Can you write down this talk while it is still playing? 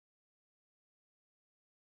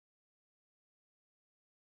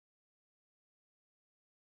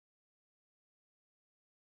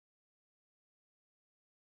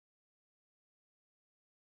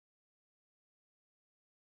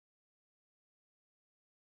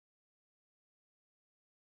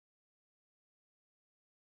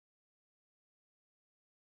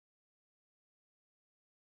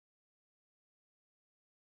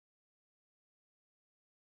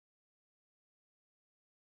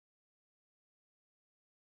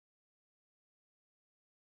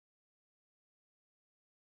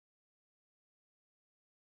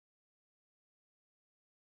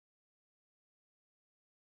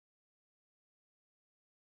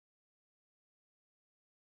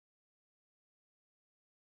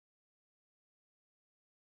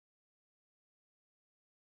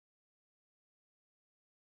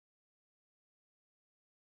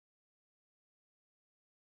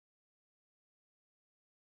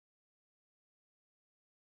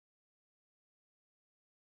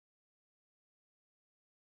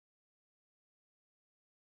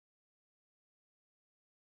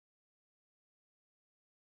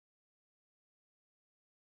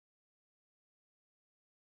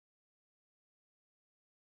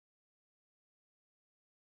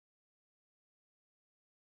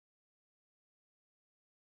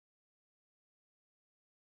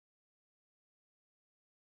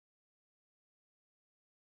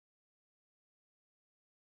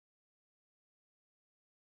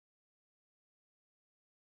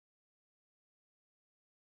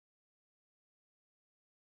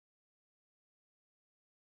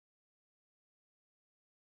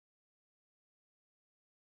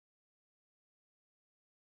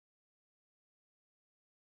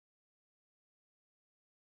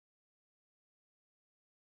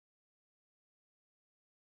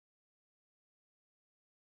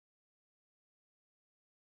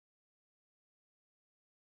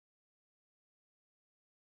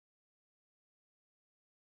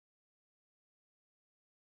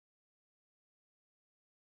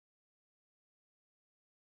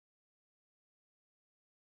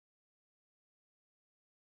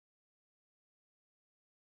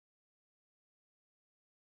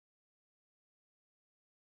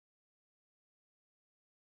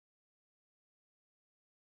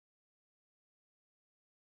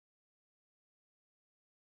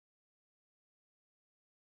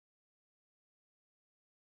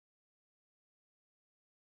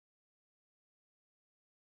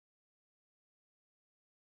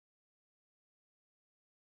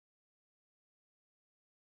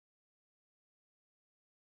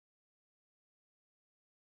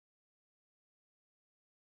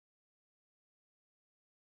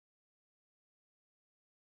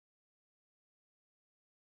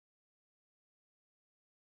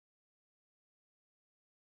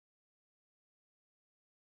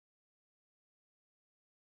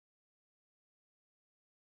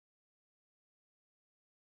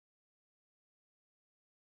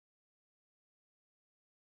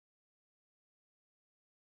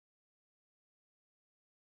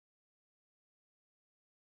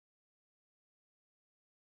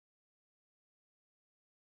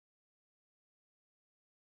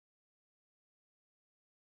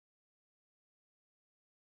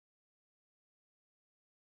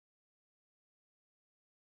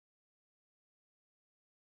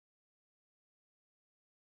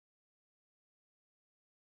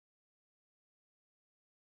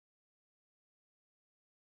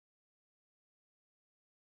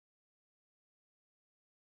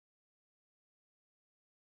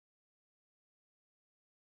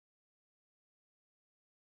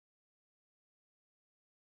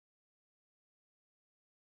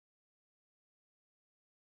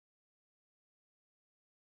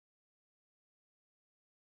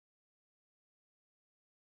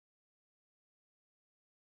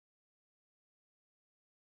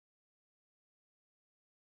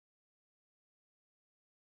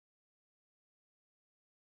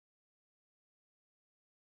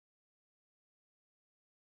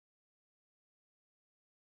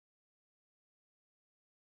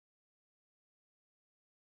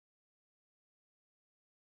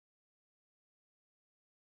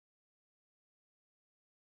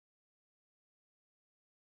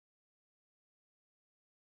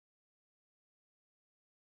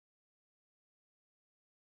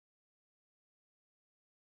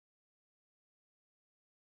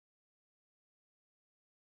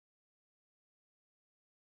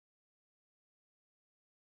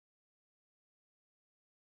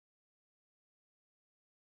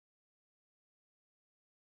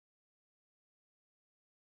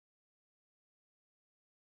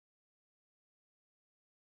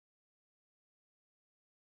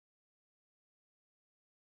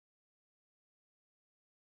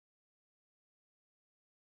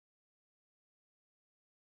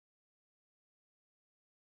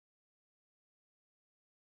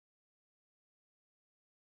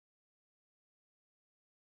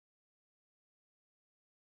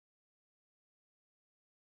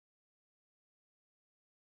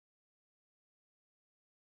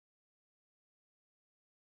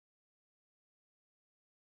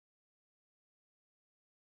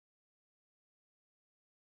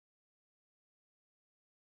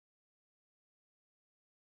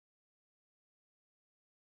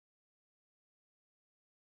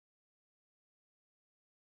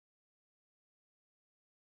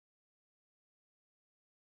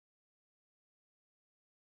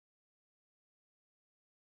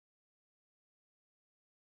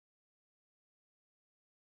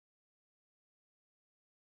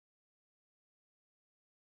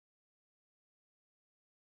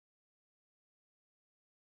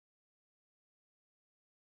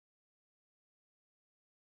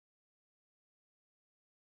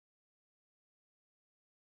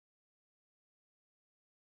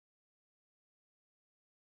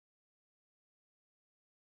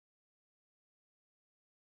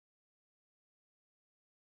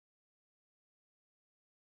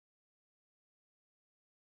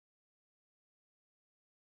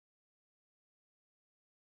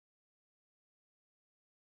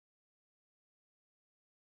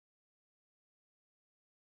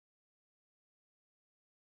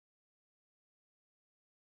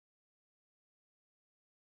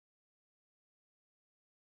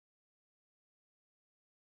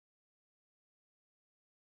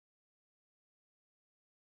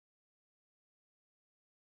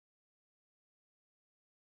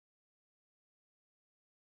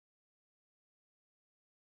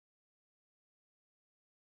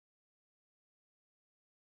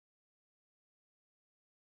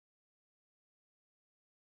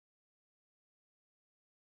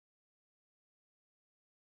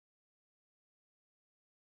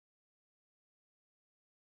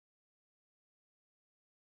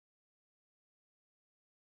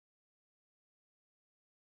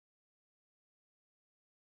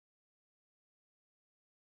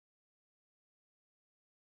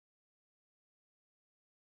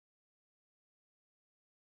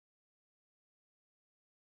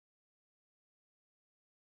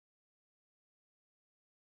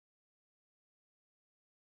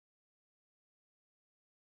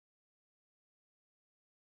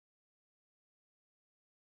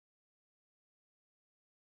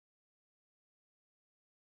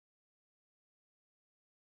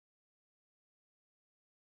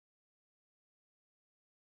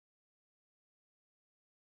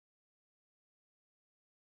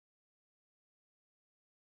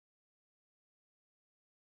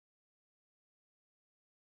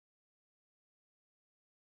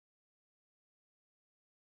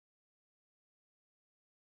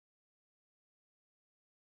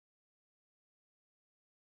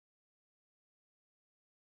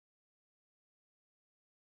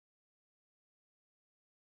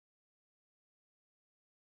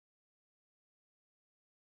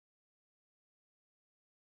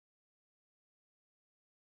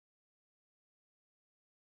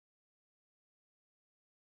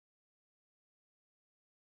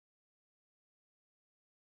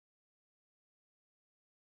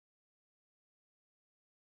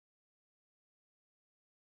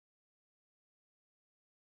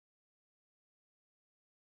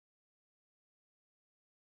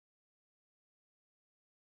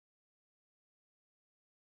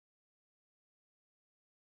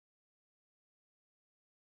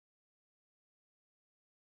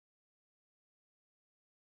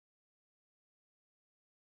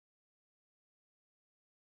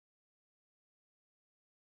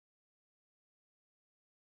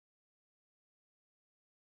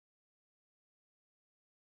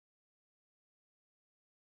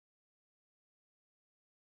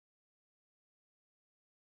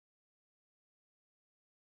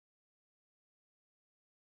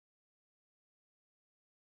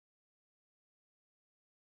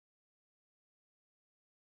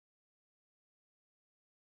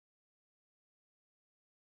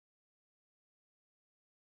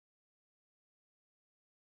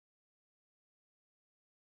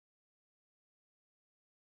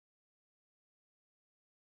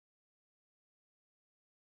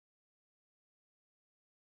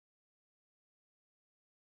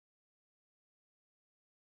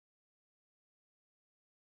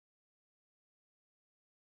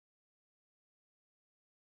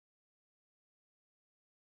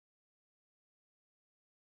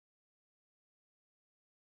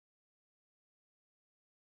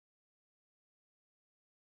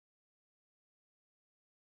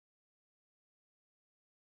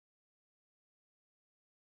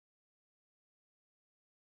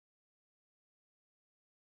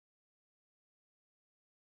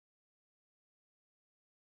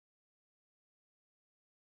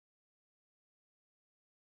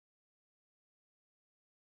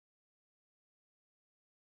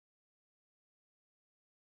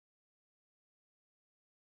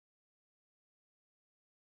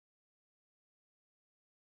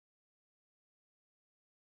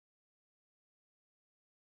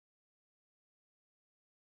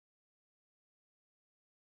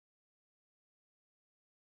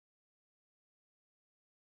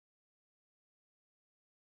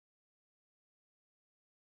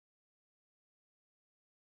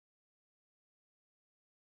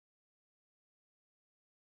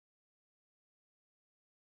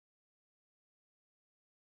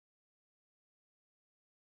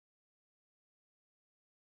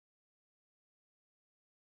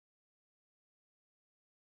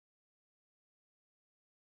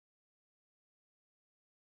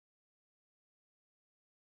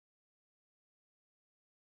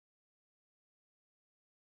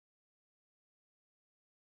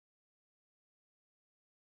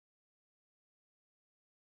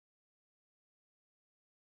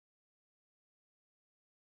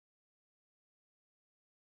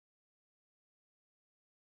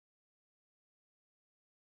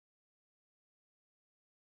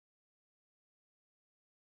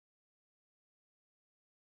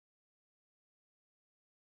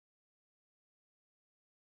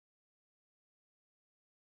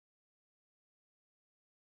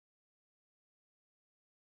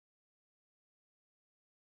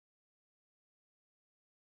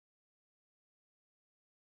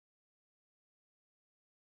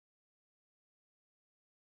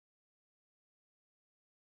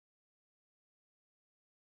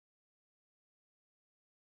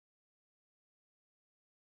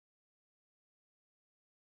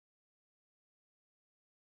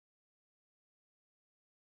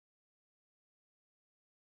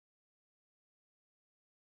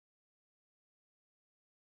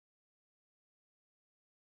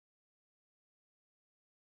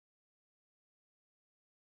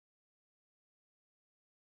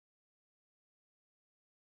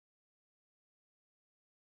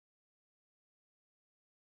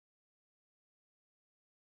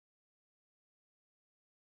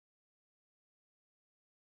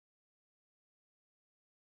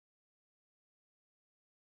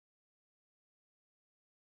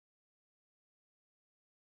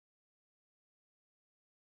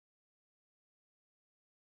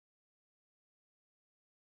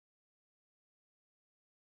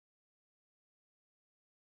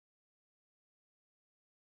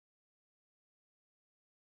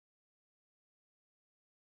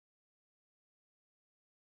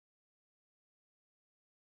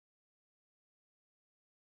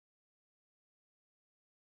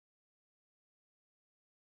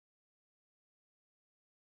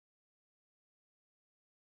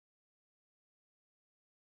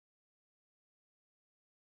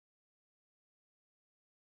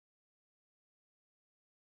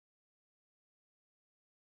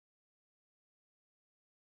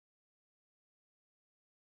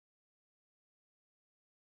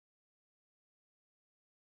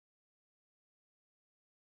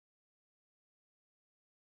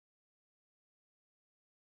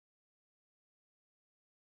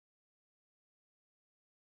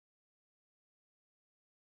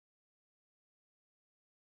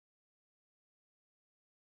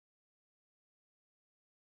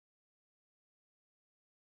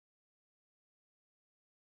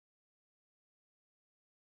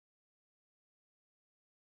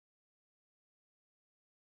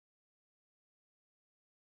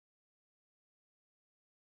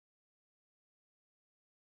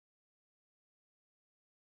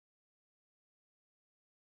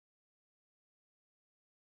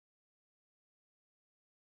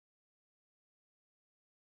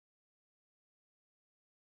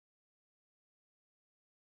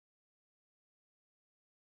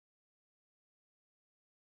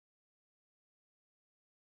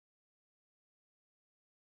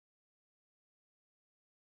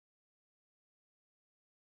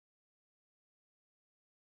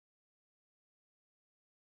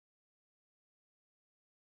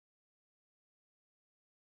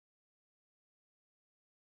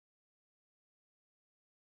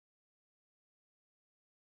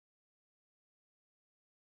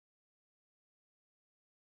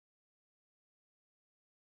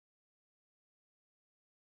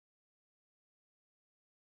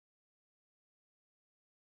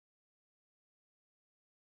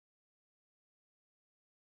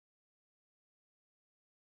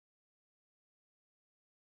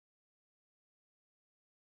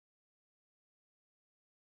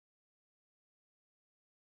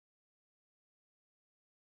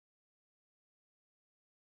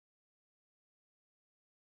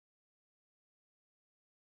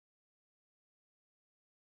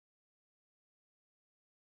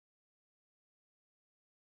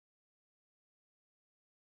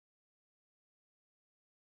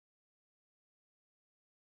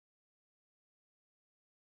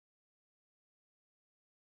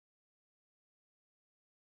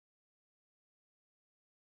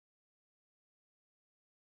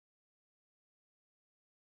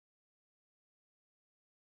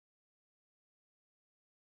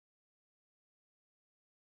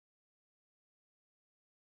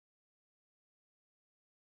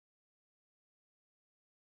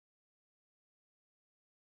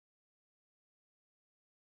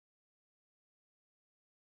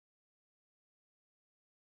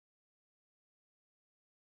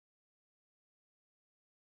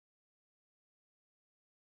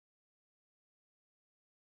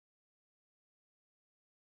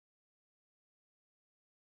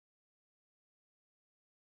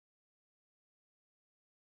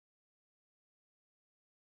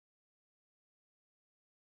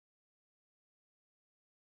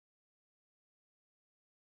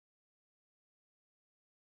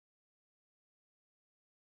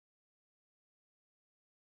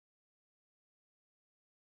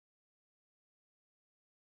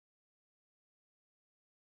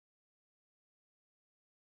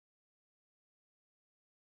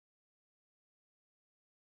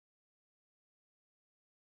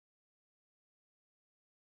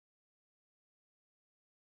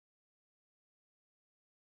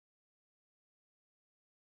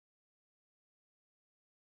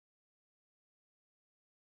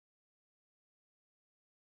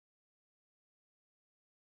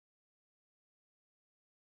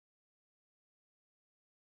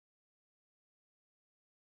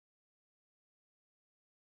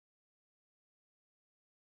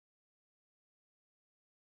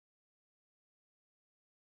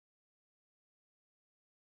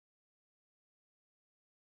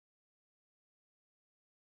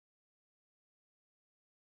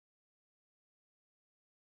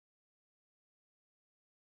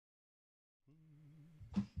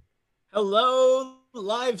Hello,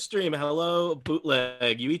 live stream. Hello,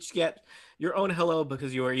 bootleg. You each get your own hello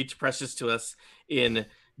because you are each precious to us in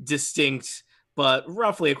distinct but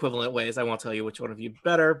roughly equivalent ways. I won't tell you which one of you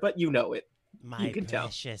better, but you know it. My you can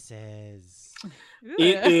preciouses.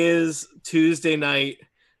 It is Tuesday night.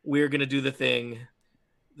 We're going to do the thing.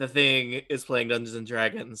 The thing is playing Dungeons and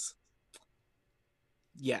Dragons.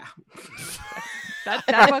 Yeah. That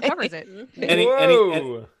about covers it.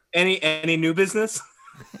 Any new business?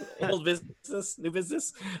 Old business, new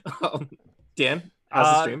business. Dan, how's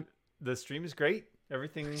the stream? The stream is great.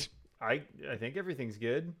 Everything, I think everything's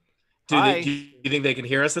good. Do you think they can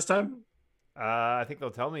hear us this time? I think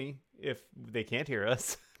they'll tell me if they can't hear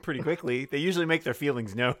us pretty quickly. They usually make their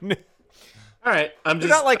feelings known. All right,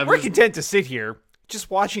 we're content to sit here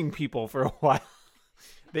just watching people for a while.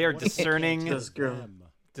 They are discerning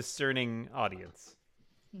audience.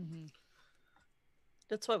 Mm-hmm.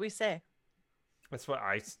 That's what we say. That's what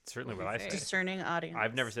I say. Discerning audience.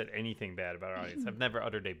 I've never said anything bad about our audience. I've never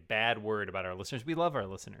uttered a bad word about our listeners. We love our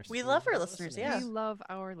listeners. We love our listeners, yeah. We love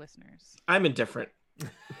our listeners. I'm indifferent.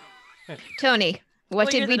 Tony,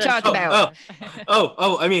 what did we talk about?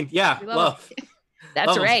 I mean, yeah, love.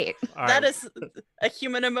 That's right. That is a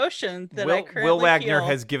human emotion that I currently Will Wagner feel.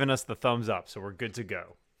 has given us the thumbs up, so we're good to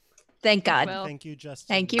go. Thank God. Well, Thank you,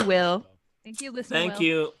 Justin. Thank you, Will. Thank you, listener. Thank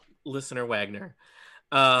you, listener Wagner.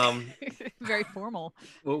 Very formal.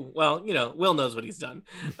 Well, Will knows what he's done.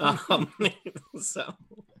 So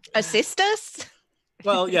assist us.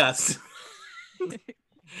 Well, yes.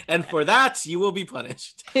 And for that, you will be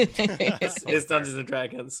punished. It's Dungeons and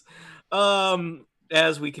Dragons.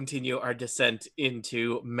 As we continue our descent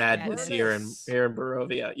into madness here in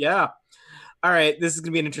Barovia. Yeah. All right, this is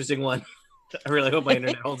gonna be an interesting one. I really hope my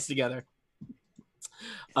internet holds together.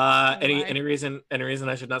 Any reason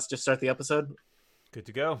I should not just start the episode? Good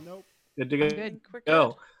to go. Nope. Good to go. Good.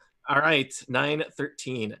 Go. All right,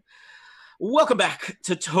 9:13. Welcome back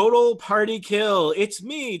to Total Party Kill. It's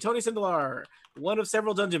me, Tony Sindelar, one of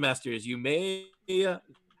several dungeon masters you may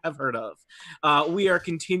have heard of. We are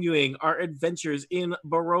continuing our adventures in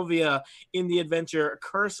Barovia in the adventure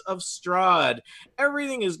Curse of Strahd.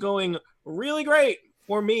 Everything is going really great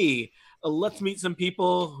for me. Let's meet some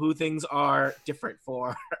people who things are different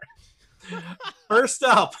for. First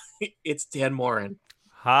up, it's Dan Morin.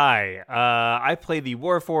 Hi, I play the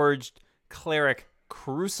Warforged cleric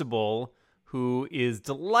Crucible, who is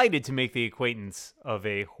delighted to make the acquaintance of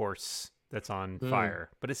a horse that's on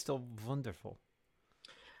fire, but it's still wonderful.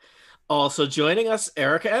 Also joining us,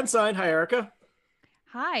 Erica Ensign. Hi, Erica.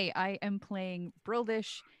 Hi, I am playing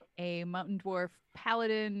Brildish, a mountain dwarf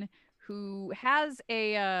paladin who has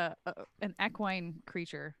an equine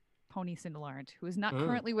creature, Pony Cindelarnt, who is not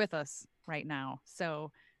currently with us right now.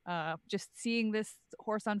 So just seeing this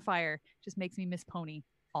horse on fire just makes me miss Pony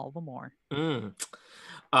all the more.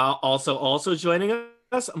 Also joining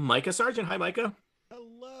us, Micah Sargent. Hi, Micah.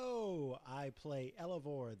 Hello. I play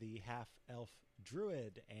Elevor, the half-elf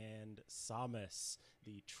druid, and Samus,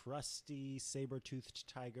 the trusty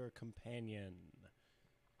saber-toothed tiger companion.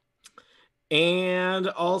 And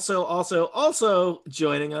also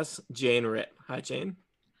joining us, Jane Ritt. Hi, Jane.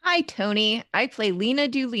 Hi, Tony. I play Lena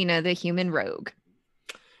Dulina, the human rogue.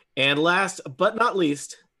 And last but not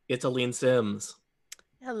least, it's Aline Sims.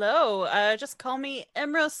 Hello. Just call me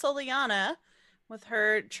Emra Soliana with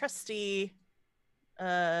her trusty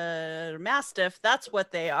Mastiff. That's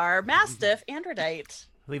what they are. Mastiff Androdite.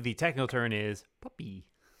 I believe the technical term is puppy.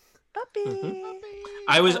 Puppy.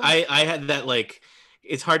 I had that, like,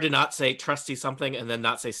 it's hard to not say trusty something and then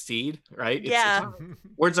not say steed, right?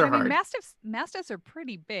 Words are hard. Mastiffs are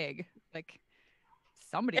pretty big. Like,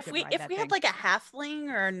 somebody if we had like a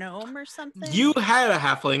halfling or a gnome or something. You had a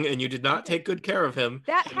halfling and you did not take good care of him.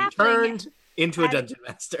 That halfling turned into a dungeon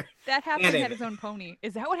master. That halfling had his own pony.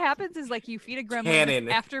 Is that what happens? Is like you feed a gremlin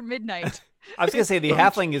after midnight? I was gonna say the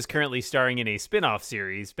halfling is currently starring in a spin-off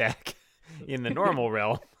series back in the normal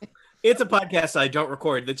realm. It's a podcast I don't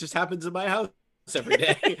record that just happens in my house every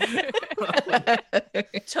day.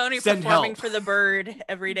 Tony performing for the bird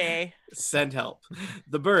every day. Send help.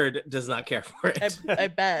 The bird does not care for it. I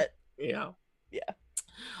bet. Yeah. Yeah.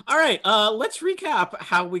 All right. Let's recap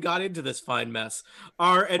how we got into this fine mess.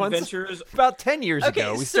 Our adventures about 10 years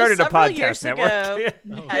ago. We started a podcast network.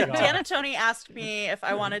 Dan and Tony asked me if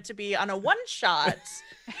I wanted to be on a one-shot.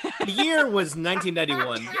 The year was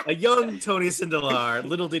 1991. A young Tony Sindelar,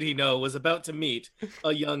 little did he know, was about to meet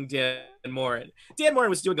a young Dan Morin. Dan Morin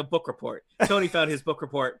was doing a book report. Tony found his book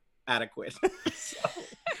report adequate. So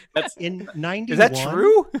that's in 91. Is that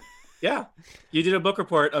true? Yeah, you did a book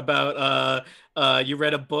report about. You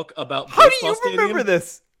read a book about. How do you remember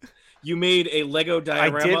this? you made a Lego I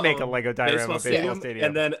diorama. did make a of Lego diorama of baseball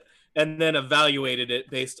stadium. and then evaluated it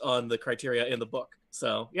based on the criteria in the book.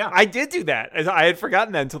 So yeah, I did do that. I had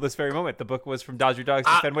forgotten that until this very moment. The book was From Dodger Dogs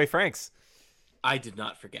to Fenway Franks. I did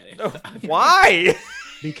not forget it. Why?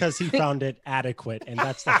 Because he found it adequate, and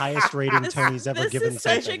that's the highest rating Tony's ever given This is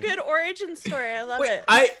such something. a good origin story. I love it.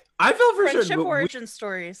 I felt for Friendship sure. origin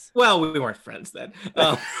stories. Well, we weren't friends then.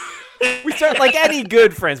 We started like any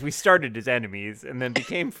good friends. We started as enemies and then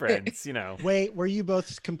became friends. You know. Wait, were you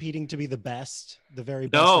both competing to be the best, the very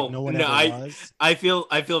best? No, like no one no, ever was. I feel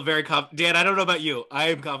very confident. Dan, I don't know about you. I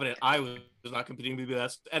am confident I was not competing to be the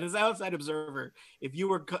best. And as an outside observer, if you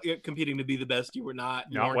were competing to be the best, you were not.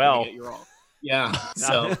 You weren't well. gonna get your all. Yeah.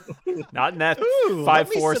 So not in that Ooh, let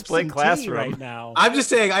me 5-4 sip split some tea classroom. right now. I'm just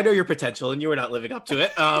saying, I know your potential, and you were not living up to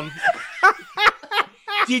it.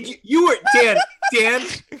 Did you were Dan?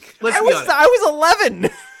 Let's be honest. I was 11.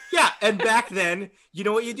 Yeah, and back then, you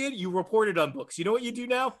know what you did? You reported on books. You know what you do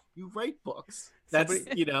now? You write books. That's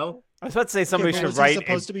Somebody- I I was about to say somebody Okay, should was he write.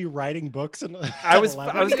 supposed to be writing books. I was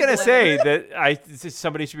gonna say that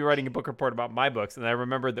somebody should be writing a book report about my books, and I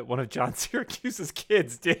remembered that one of John Syracuse's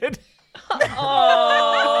kids did.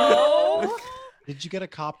 Oh. Did you get a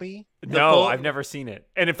copy? No, I've never seen it,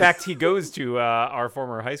 and in fact, he goes to our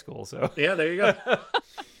former high school. So Yeah, there you go.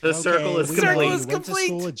 The circle is we Circle complete. know is you went to complete.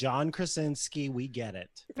 school with John Krasinski. We get it.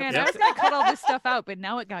 Man, Yep. I was gonna cut all this stuff out, but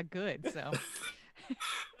now it got good. So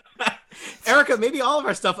Erica, maybe all of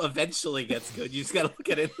our stuff eventually gets good. You just got to look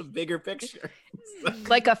at it in the bigger picture.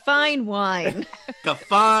 Like a fine wine. Like a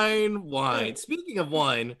fine wine. Speaking of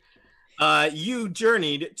wine, you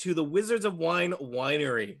journeyed to the Wizards of Wine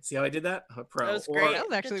winery. See how I did that? Pro. That was great. that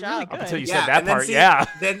was actually Good really job. good. until you Yeah, said that and then part, see- yeah,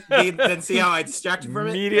 Then see how I distracted from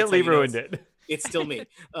it? immediately That's how you know ruined it. It's still me.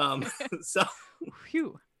 So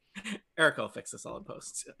Phew. Erica will fix this all in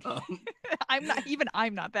post. I'm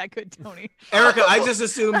not that good, Tony. Erica, I just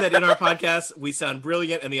assume that in our podcast we sound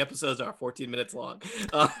brilliant and the episodes are 14 minutes long.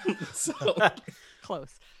 So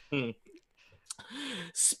Close.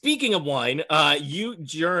 speaking of wine, you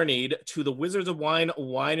journeyed to the Wizards of Wine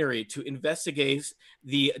winery to investigate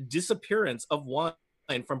the disappearance of wine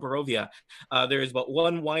from Barovia. There is but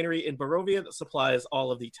one winery in Barovia that supplies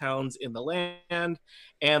all of the towns in the land,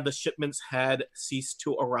 and the shipments had ceased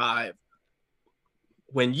to arrive.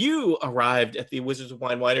 When you arrived at the Wizards of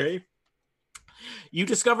Wine winery, you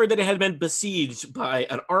discovered that it had been besieged by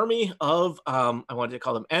an army of, I wanted to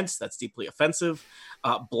call them Ents, that's deeply offensive,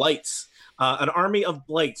 blights. An army of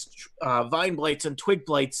blights, vine blights and twig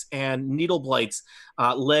blights and needle blights,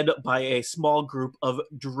 led by a small group of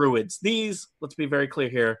druids. These, let's be very clear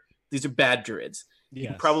here, these are bad druids. You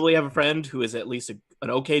Yes. probably have a friend who is at least an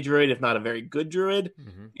okay druid, if not a very good druid.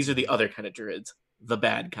 Mm-hmm. These are the other kind of druids, the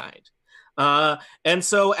bad kind. And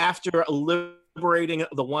so after liberating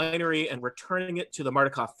the winery and returning it to the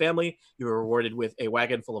Martikov family, you were rewarded with a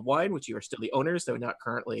wagon full of wine, which you are still the owners, though not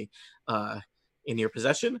currently in your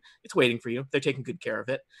possession. It's waiting for you. They're taking good care of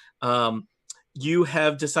it. You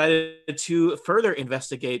have decided to further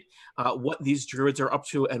investigate what these druids are up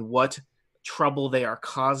to and what trouble they are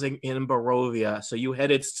causing in Barovia. So you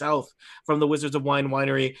headed south from the Wizards of Wine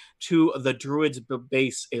winery to the Druids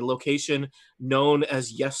base, a location known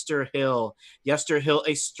as Yester Hill. Yester Hill,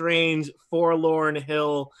 a strange, forlorn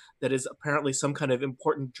hill that is apparently some kind of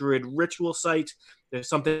important druid ritual site. There's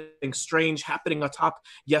something strange happening atop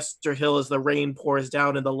Yester Hill as the rain pours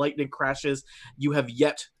down and the lightning crashes. You have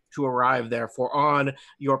yet to arrive there, for on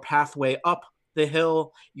your pathway up the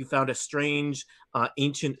hill, you found a strange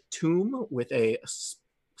ancient tomb with a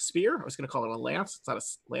spear. I was going to call it a lance. It's not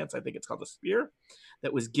a lance. I think it's called a spear,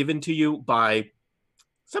 that was given to you by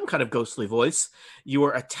some kind of ghostly voice. You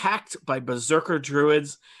were attacked by berserker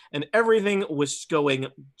druids, and everything was going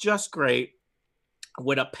just great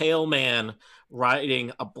when a pale man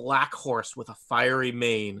riding a black horse with a fiery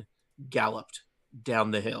mane galloped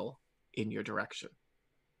down the hill in your direction.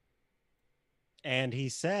 And he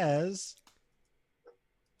says,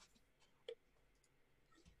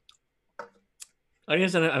 I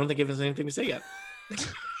don't think he has anything to say yet.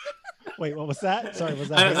 wait, what was that? Sorry,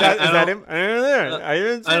 was I- that? Is him? that him?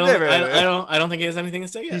 I don't know. I don't think he has anything to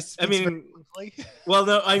say yet. He I speaks mean, very quickly. well,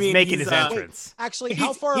 no, I He's mean, making he's, his entrance. Actually, He's-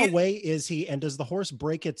 how far he- away is he? And does the horse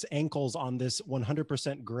break its ankles on this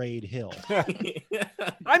 100% grade hill?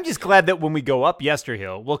 I'm just glad that when we go up Yester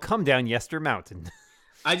Hill, we'll come down Yester Mountain.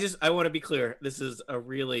 I want to be clear. This is a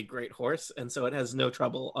really great horse, and so it has no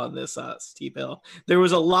trouble on this steep hill. There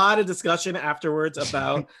was a lot of discussion afterwards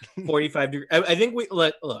about 45 degrees. I think we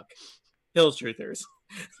look hills truthers.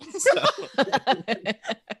 So,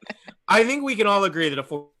 I think we can all agree that a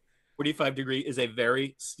 45-degree is a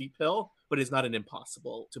very steep hill. but it's not an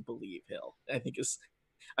impossible to believe hill. I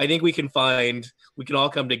think we can all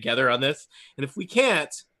come together on this. And if we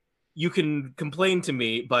can't, you can complain to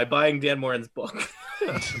me by buying Dan Morin's book.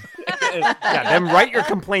 Then write your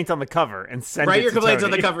complaint on the cover and send it to Write your complaints on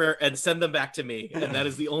Tony. the cover and send them back to me. And that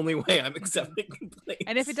is the only way I'm accepting complaints.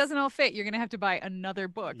 And if it doesn't all fit, you're gonna have to buy another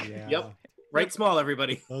book. Yeah. Yep. Write small,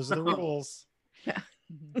 everybody. Those are the rules.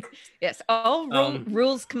 Yes, all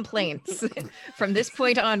rules complaints from this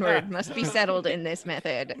point onward must be settled in this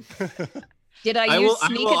method. Did I use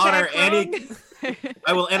sneak attack wrong?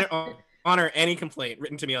 I will honor any complaint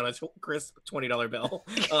written to me on a crisp $20 bill.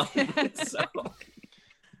 So.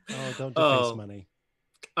 Oh, don't deface money.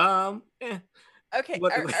 Okay,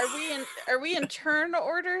 are we in turn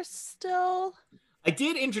order still? I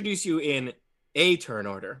did introduce you in a turn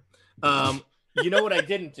order. You know what I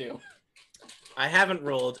didn't do? I haven't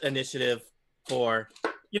rolled initiative for,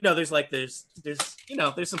 there's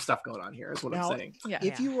some stuff going on here is what Now, I'm saying. Yeah.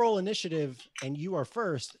 If you roll initiative and you are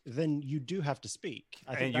first, then you do have to speak.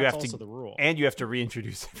 I think And that's also the rule. And you have to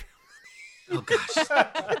reintroduce Oh gosh.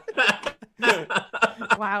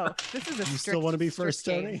 Wow, this is a You still want to be first,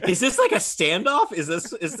 Tony? Is this like a standoff? Is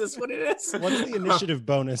this what it is? What's the initiative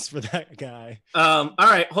bonus for that guy? All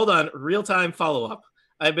right, hold on. Real-time follow-up.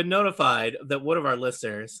 I've been notified that one of our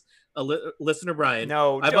listeners, listener Brian,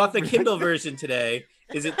 No, I bought the don't- Kindle version today.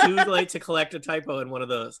 Is it too late to collect a typo in one of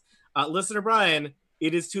those? Listener Brian,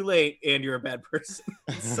 it is too late, and you're a bad person.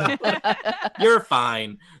 So you're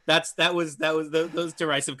fine. Those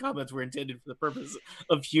derisive comments were intended for the purpose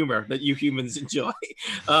of humor that you humans enjoy.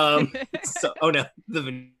 Oh no,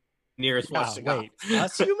 the veneer is washing off. Wait,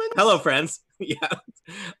 us humans? Hello, friends. Yeah.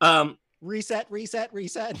 Reset.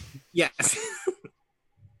 Yes.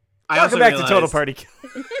 Welcome back to Total Party Kill.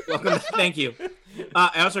 Welcome. Thank you.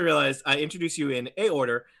 I also realized I introduced you in a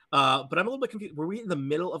order, but I'm a little bit confused. Were we in the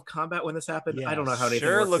middle of combat when this happened? I don't know how anything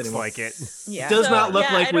Sure works looks anymore. like it. Yeah. Does So, not look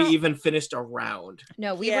yeah, like I we don't- even finished a round.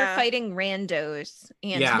 No, we were Yeah. fighting randos,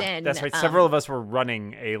 and Yeah, then That's right. Several of us were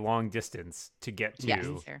running a long distance to get to. Yes.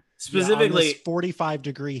 There. Specifically,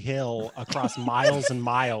 45-degree hill across miles and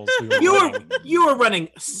miles. We were you running. were running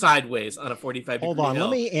sideways on a 45 Hold degree on, hill.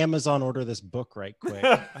 let me Amazon order this book right quick.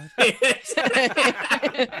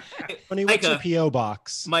 Tony, what's your Micah. PO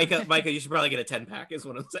box? Micah, you should probably get a 10-pack is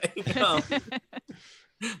what I'm saying.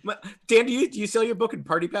 Dan, do you sell your book in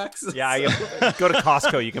party packs? Yeah, go to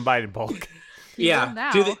Costco. You can buy it in bulk. Yeah.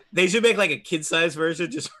 Now. They should make like a kid-sized version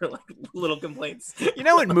just for like little complaints. You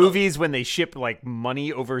know, in movies when they ship like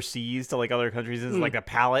money overseas to like other countries, it's like a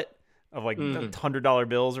pallet of like $100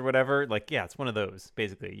 bills or whatever. Like, yeah, it's one of those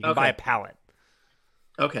basically. You can buy a pallet.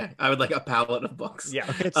 Okay, I would like a pallet of books. Yeah.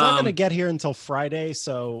 Okay, it's not going to get here until Friday,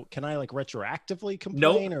 so can I like retroactively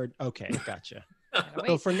complain? Or okay, gotcha.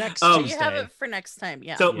 So for next So Tuesday, you have it for next time,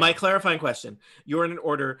 yeah. So my clarifying question: you're in an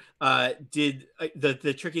order. Did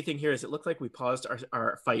the tricky thing here is it looked like we paused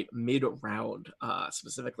our fight mid-round,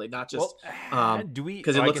 specifically, not just do we?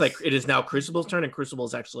 because it looks like it is now Crucible's turn, and Crucible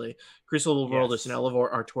Worlders and Elevor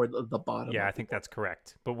are toward the bottom. Yeah, I think that's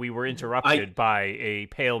correct. But we were interrupted by a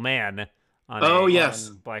pale man. On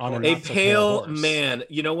Black on Horse. a not so pale horse. man.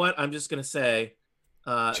 You know what? I'm just gonna say.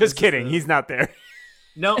 Just kidding. He's not there.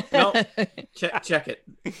 No. Check it.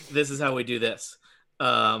 This is how we do this.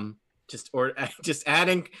 Just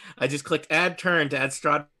adding. I just clicked add turn to add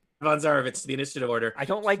Strahd von Zarovitz to the initiative order. I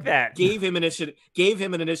don't like that. Gave him an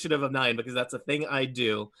initiative of 9 because that's a thing I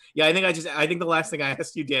do. Yeah, I think the last thing I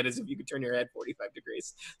asked you, Dan, is if you could turn your head 45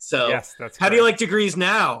 degrees. So Yes, that's how do you correct. like degrees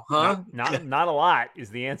now, huh? Not a lot is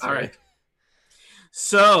the answer. All right.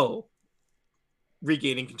 So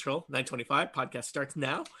regaining control, 9:25 podcast starts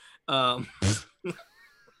now.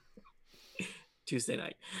 Tuesday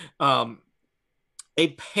night. A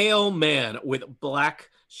pale man with black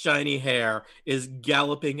shiny hair is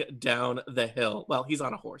galloping down the hill. Well, he's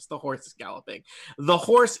on a horse. The horse is galloping. The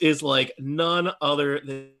horse is like none other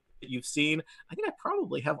than you've seen. I think I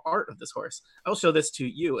probably have art of this horse. I'll show this to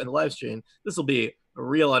you in the live stream. This will be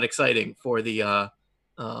real unexciting for the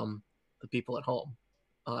people at home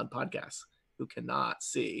on podcasts who cannot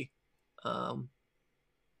see the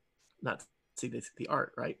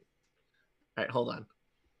art, right? All right, hold on.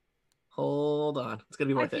 It's gonna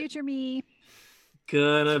be Hi, worth it. future me.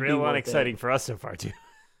 Gonna It's be real worth unexciting for us so far too.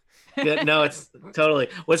 it. No, it's totally.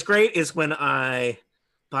 What's great is when I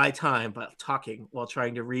buy time by talking while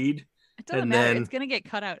trying to read. It doesn't And matter. then- It's gonna get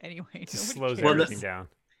cut out anyway. It just Nobody slows cares. everything down.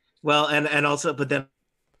 Well, and also, but then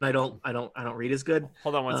I don't read as good.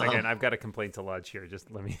 Hold on one second. I've got a complaint to lodge here.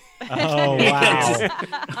 Just let me. Oh wow!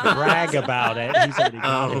 Brag about it. He's already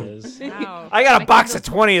got his. Wow. I got a My box Kindle-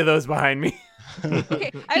 of 20 of those behind me.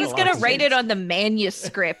 Okay, He's gonna write it on the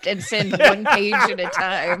manuscript and send one page at a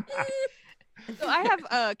time. So I have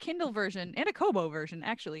a Kindle version and a Kobo version,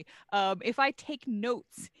 actually. If I take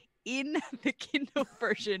notes in the Kindle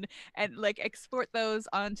version and like export those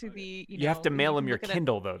onto the, You have to mail him your look at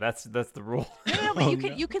Kindle though. That's the rule. No,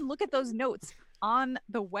 but you can look at those notes on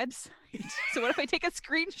the website. So what if I take a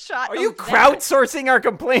screenshot? Are you of that? crowdsourcing our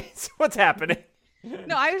complaints? What's happening?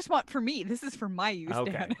 No, I just want for me. This is for my use.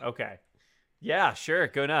 Okay, Dan. okay. Yeah, sure.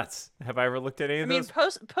 Go nuts. Have I ever looked at any I of mean,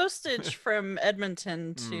 those? postage from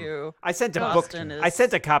Edmonton to I sent a book. Boston I is-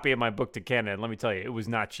 sent a copy of my book to Canada, and let me tell you, it was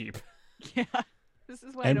not cheap. Yeah. This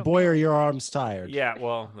is why I And don't boy, mail. are your arms tired. Yeah,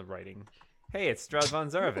 well, the writing. Hey, it's Strahd von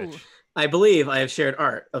Zarovich. Ooh. I believe I have shared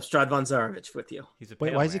art of Strahd von Zarovich with you. He's a Wait,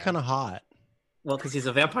 pale why is he man. kind of hot? Well, because he's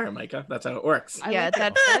a vampire, Micah. That's how it works. Yeah, I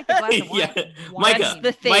that's like the glass of wine. Yeah. Wine. Micah, That's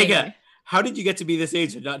the thing. Micah, how did you get to be this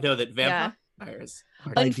age and not know that Yeah. vampires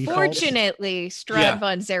are By default? Unfortunately, Strahd Yeah.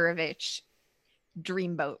 von Zarovich,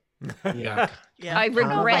 dreamboat. Yeah. Yeah. I I don't know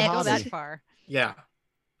if I'd regret. go that Hottie. far. Yeah.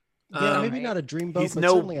 Yeah, maybe Right. not a dreamboat, He's but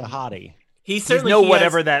no- certainly a hottie. He's He's certainly no he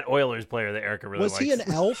whatever has- that Oilers player that Erica really Was likes. he an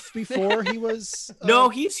elf before he was? No,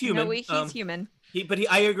 he's human. No, he's human.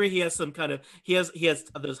 I agree. He has some kind of. He has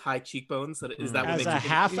those high cheekbones. That is that what As makes a you-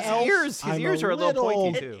 half His elf? ears, his I'm ears are a little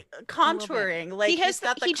pointy It- too. Contouring, like he he's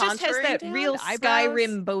got the just has contouring that down. real Eyebrows.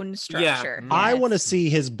 Skyrim bone structure. I Yes. want to see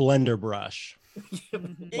his blender brush.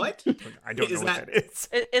 What? I don't know Is what that- that is.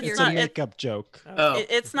 It's It's not. a makeup joke. Oh,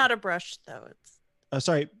 It's not a brush though. It's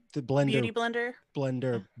Sorry, the blender. beauty blender.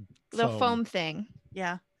 Blender. The foam. foam thing.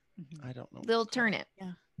 Yeah. I don't know. Little turnip.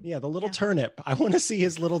 Yeah, the little Yeah. turnip. I want to see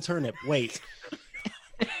his little turnip. Wait.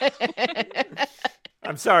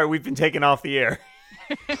 I'm sorry, we've been taken off the air.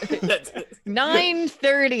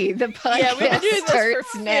 9:30. The podcast Yeah, we've been doing this for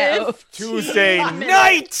starts now. 15 Tuesday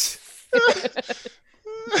minutes. night.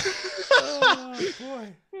 Oh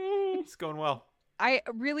boy, it's going well. I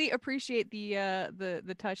really appreciate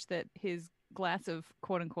the touch that his glass of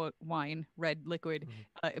quote unquote wine, red liquid,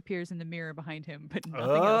 appears in the mirror behind him, but nothing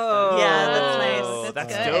else does. Yeah, that's nice. Oh,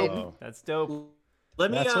 That's That's good. dope. That's dope.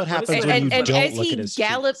 let me. That's let what me happens say- when And, you and don't as look he at his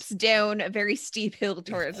gallops cheeks. down a very steep hill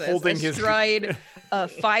towards us, Holding his- astride a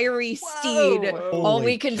fiery steed, all Holy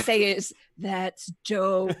we can say is, "That's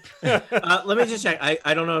dope." Let me just check.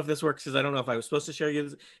 I don't know if this works because I don't know if I was supposed to share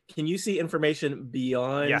you. Can you see information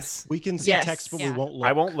beyond? Yes, We can see Yes. text, but Yeah. we won't look.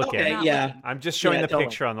 I won't look Okay. at it. Yeah. I'm just showing Yeah, the don't.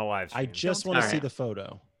 picture on the live I stream. just Don't want to tell see me. the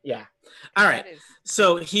photo. Yeah. All right. That is-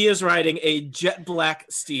 So he is riding a jet black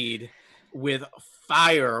steed with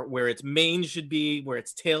fire where its mane should be, where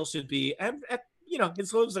its tail should be, and his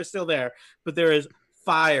hooves are still there, but there is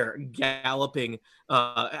fire galloping,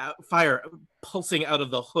 fire pulsing out of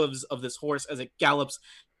the hooves of this horse as it gallops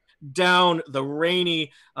down the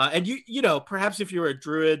rainy. And perhaps if you were a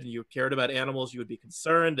druid and you cared about animals, you would be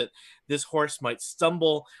concerned that this horse might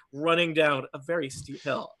stumble running down a very steep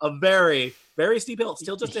hill, a very, very steep hill,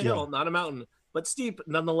 still just a hill, not a mountain, but steep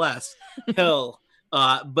nonetheless. Hill.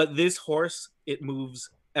 But this horse, it moves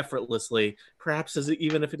effortlessly, perhaps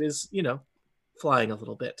even if it is, flying a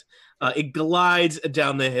little bit. It glides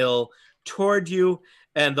down the hill toward you,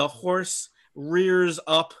 and the horse rears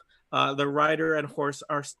up. The rider and horse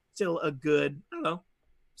are still a good,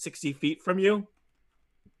 60 feet from you.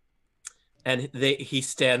 And he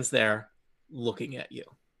stands there looking at you.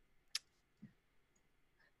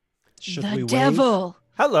 Should The we wave? devil.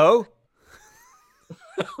 Hello.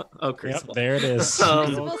 Oh, Yep, Crucible. there it is. Um,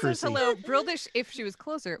 Good old Well, says Crucy. hello. Brildish, if she was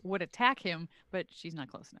closer, would attack him, but she's not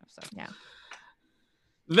close enough. So Yeah.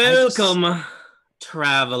 Welcome,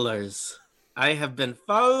 travelers. I have been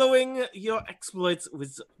following your exploits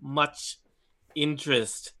with much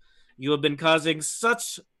interest. You have been causing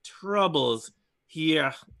such troubles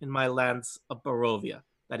here in my lands of Barovia.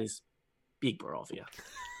 That is, Big Barovia.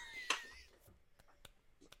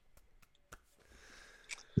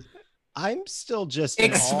 I'm still just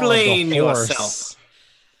in awe of Explain the horse.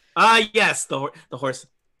 yourself. Yes, the horse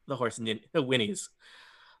whinnies.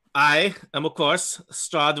 I am, of course,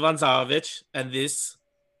 Strahd von Zarovich, and this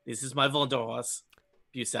is my Vondor horse,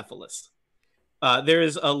 Bucephalus. There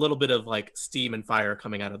is a little bit of steam and fire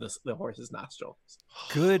coming out of the horse's nostrils.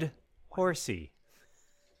 Good horsey.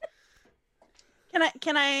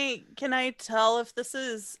 Can I tell if this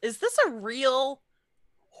is this a real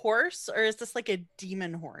horse or is this like a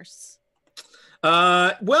demon horse?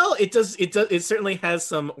 Well, it certainly has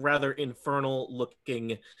some rather infernal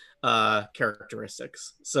looking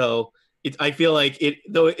characteristics. So I feel like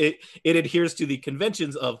though it adheres to the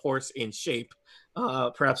conventions of horse in shape,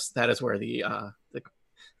 perhaps that is where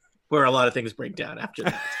where a lot of things break down after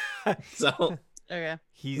that. So Okay.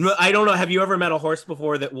 I don't know. Have you ever met a horse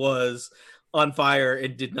before that was on fire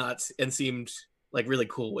and did not and seemed like really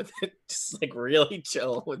cool with it? Just like really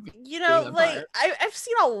chill with being on fire. I've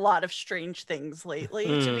seen a lot of strange things lately,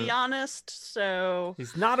 to be honest. So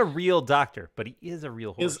he's not a real doctor, but he is a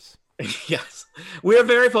real horse. Yes, we are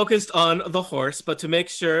very focused on the horse, but to make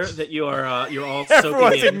sure that you're all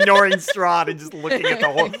everyone's ignoring Strahd and just looking at the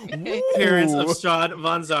horse. Appearance of Strahd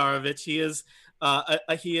von Zarovich. He is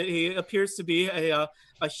he appears to be a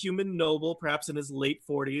human noble, perhaps in his late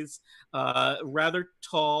 40s, rather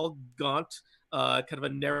tall, gaunt, kind of a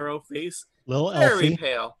narrow face, very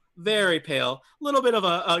pale, very pale, a little bit of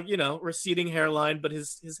a receding hairline, but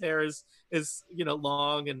his hair is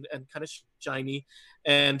long and kind of shiny,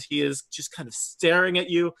 and he is just kind of staring at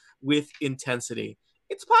you with intensity.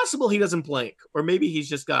 It's possible he doesn't blink, or maybe he's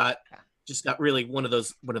just got really one of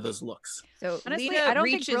those looks. So honestly, I don't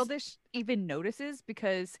think Brildish even notices,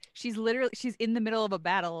 because she's in the middle of a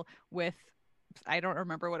battle with, I don't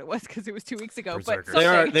remember what it was because it was 2 weeks ago. But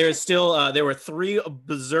there were 3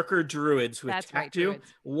 berserker druids who attacked you.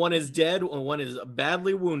 Druids. One is dead, one is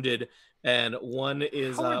badly wounded, and one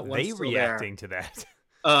is How are they reacting to that?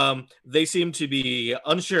 They seem to be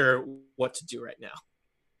unsure what to do right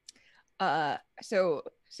now. So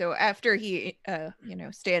after he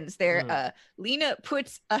stands there, Lena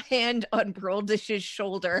puts a hand on Broldish's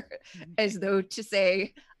shoulder as though to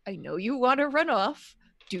say, I know you want to run off.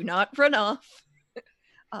 Do not run off.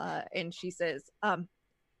 And she says,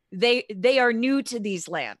 they are new to these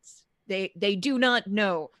lands. They do not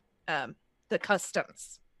know the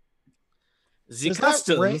customs. The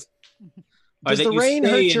customs. Does the rain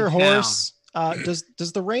hurt your horse?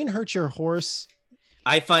 Does the rain hurt your horse?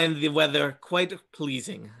 I find the weather quite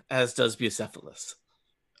pleasing, as does Bucephalus.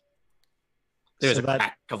 There's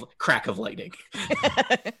a crack of lightning.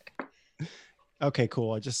 Okay,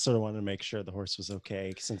 cool. I just sort of wanted to make sure the horse was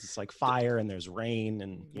okay, since it's like fire and there's rain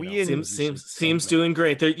and seems doing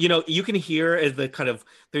great. There, you can hear as the kind of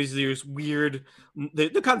there's weird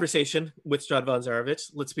the conversation with Strahd von Zarovich.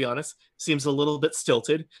 Let's be honest, seems a little bit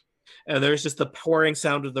stilted. And there's just the pouring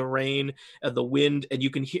sound of the rain and the wind, and you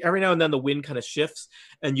can hear every now and then the wind kind of shifts,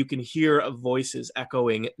 and you can hear voices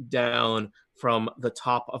echoing down from the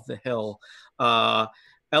top of the hill.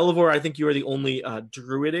 Elivor, I think you are the only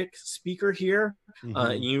druidic speaker here.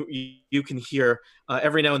 You can hear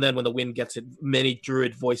every now and then when the wind gets it, many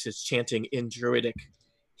druid voices chanting in druidic,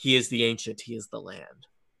 "He is the ancient, he is the land.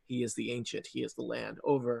 He is the ancient, he is the land,"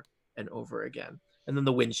 over and over again. And then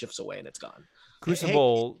the wind shifts away and it's gone.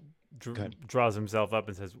 Crucible draws himself up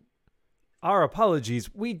and says, "Our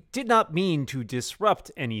apologies. We did not mean to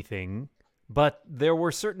disrupt anything, but there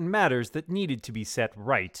were certain matters that needed to be set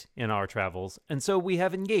right in our travels, and so we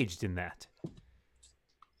have engaged in that."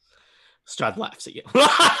 Strahd laughs at you. Did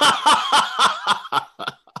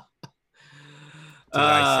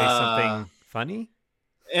I say something funny?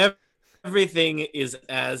 Everything is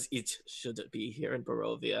as it should be here in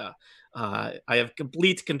Barovia. I have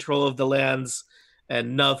complete control of the lands,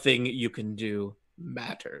 and nothing you can do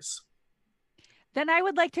matters. Then I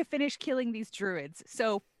would like to finish killing these druids.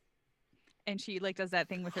 So, and she does that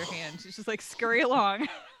thing with her hand. She's just scurry along.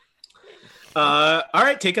 All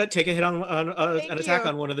right, take a hit on an attack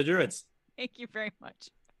on one of the druids. Thank you very much.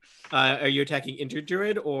 Are you attacking injured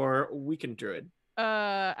druid or weakened druid?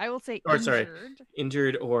 I will say injured. Sorry,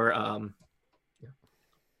 injured or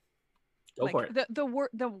Go for it. The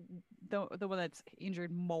one that's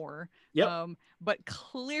injured more. Yep. But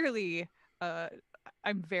clearly,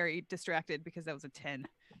 I'm very distracted because that was a 10.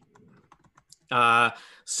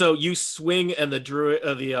 So you swing, and the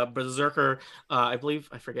druid, the berserker, I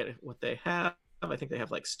forget what they have. I think they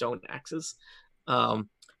have stone axes.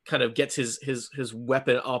 Kind of gets his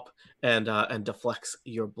weapon up and deflects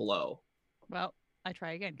your blow. Well, I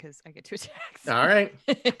try again because I get 2 attacks. All right.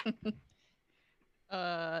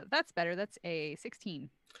 That's better. That's a 16.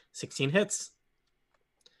 16 hits.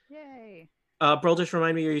 Yay. Brill, just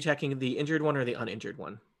remind me, are you attacking the injured one or the uninjured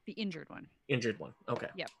one? The injured one. Injured one. Okay.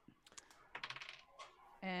 Yep.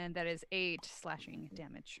 And that is 8 slashing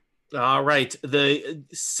damage. All right. The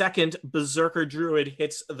second berserker druid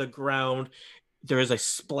hits the ground. There is a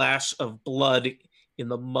splash of blood in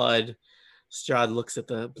the mud. Strahd looks at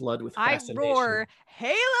the blood with fascination. I roar,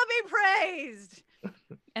 "Hela be praised!"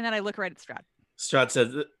 And then I look right at Strahd. Strahd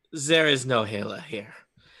says, "There is no Hela here."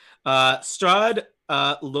 Strahd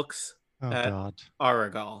looks at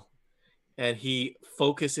Aragal, and he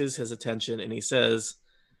focuses his attention, and he says,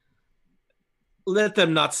 "Let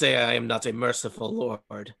them not say I am not a merciful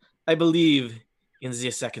lord. I believe in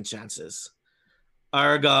the second chances.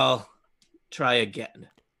 Aragal, try again."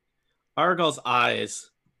 Aragal's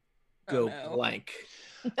eyes go no. blank.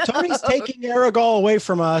 Tony's taking Aragol away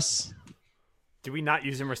from us. Do we not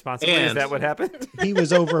use him responsibly? Is And- that what happened? He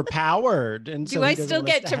was overpowered, and Do so I he doesn't still want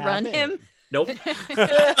us get to have run it. him? Nope.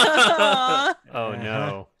 Aw. Oh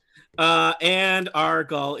no. And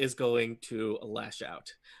Argal is going to lash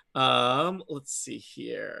out. Let's see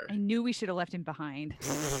here. I knew we should have left him behind.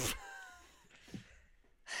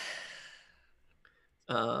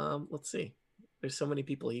 Let's see. There's so many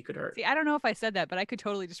people he could hurt. See, I don't know if I said that, but I could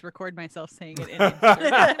totally just record myself saying it in a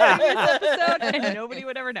previous episode, and nobody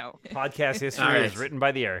would ever know. Podcast history All right. is written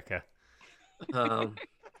by the Erica.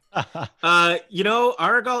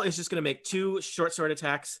 Aragal is just going to make 2 short sword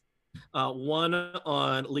attacks. One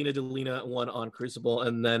on Lena Delina, one on Crucible,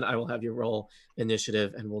 and then I will have you roll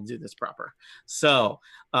initiative, and we'll do this proper. So,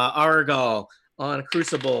 Aragal on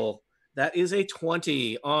Crucible, that is a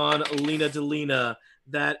 20. On Lena Delina,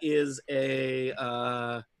 that is a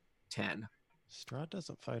 10. Strahd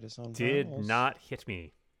doesn't fight his own Did battles. not hit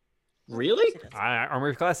me. Really?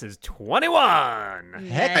 Armor class is 21.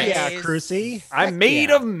 Heck yeah, Nice. Crucy. I'm Heck made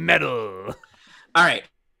yeah. of metal. All right.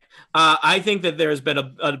 I think that there's been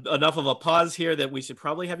enough of a pause here that we should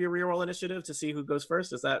probably have your reroll initiative to see who goes first.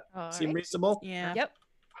 Does that All seem right. reasonable? Yeah. Yep.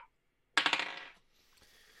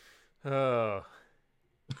 Oh.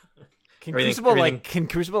 Can Everything-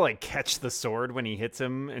 Crucible catch the sword when he hits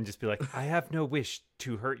him and just be like, I have no wish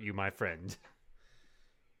to hurt you, my friend?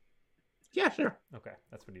 Yeah, sure. Okay,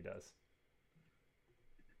 that's what he does.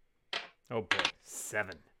 Oh boy,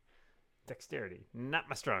 7. Dexterity, not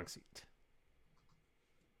my strong suit.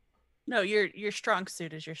 No, your strong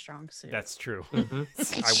suit is your strong suit. That's true. Mhm.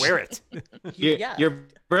 I wear it. Your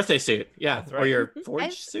birthday suit, yeah, That's or right. your forge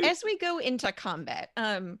As, suit. as we go into combat,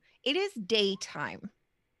 it is daytime.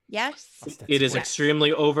 Yes. It is Yes.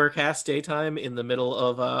 extremely overcast daytime in the middle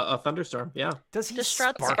of a thunderstorm. Yeah, Does he Does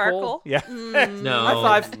Strahd sparkle? sparkle? Yeah. Mm. No.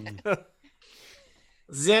 High five.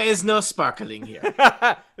 there is no sparkling here.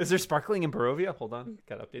 Is there sparkling in Barovia? Hold on.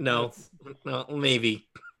 Got to update No. notes. No, maybe.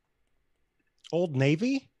 Old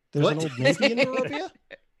Navy? There's What? an Old Navy in Barovia?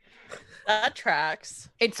 That tracks.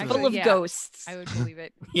 It's Actually, full of yeah. ghosts. I would believe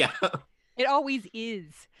it. Yeah. It always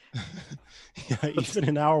is. Yeah, even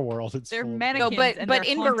in our world, it's They're full of- many- No, mannequins but and but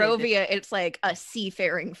they're in haunted. Barovia, it's like a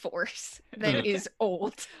seafaring force that is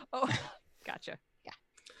old. Oh, gotcha.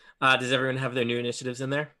 Does everyone have their new initiatives in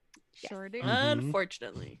there? Sure do. Mhm.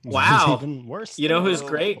 Unfortunately. Wow. It's even worse. You know than who's that.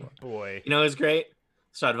 great? Boy. You know who's great?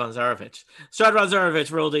 Strahd von Zarovich. Strahd von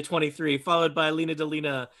Zarovich rolled a 23, followed by Lena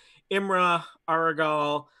Delina, Imra,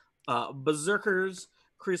 Aragal, Berserkers,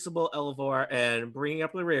 Crucible, Elvor, and bringing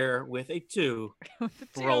up the rear with a 2, With the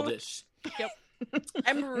two. Roldish.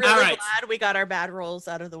 I'm really right. glad we got our bad rolls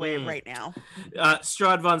out of the way Mm. right now.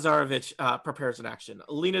 Strahd von Zarovich prepares an action.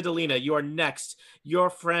 Lena Delina, you are next. Your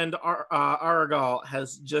friend Aragal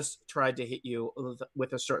has just tried to hit you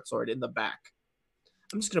with a short sword in the back.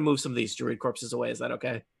 I'm just going to move some of these druid corpses away. Is that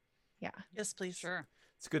okay? Yes, please. Sure.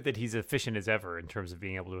 It's good that he's efficient as ever in terms of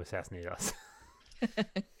being able to assassinate us.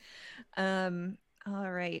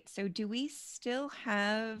 All right. So do we still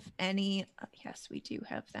have any? Yes, we do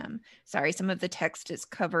have them. Sorry, some of the text is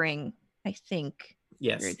covering, I think,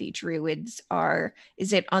 Yes. where the druids are.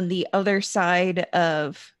 Is it on the other side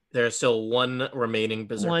of There's still one remaining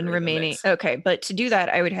berserker. one in the remaining? mix. Okay, but to do that,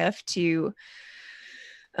 I would have to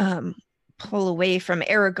pull away from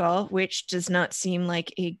Aragol, which does not seem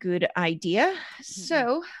like a good idea.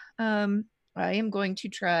 So I am going to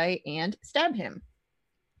try and stab him.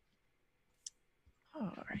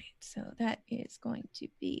 All right, so that is going to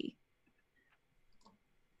be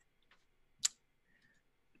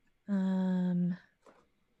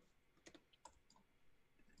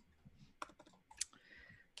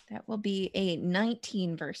that will be a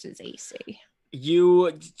 19 versus AC.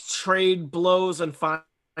 You trade blows and find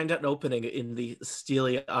an opening in the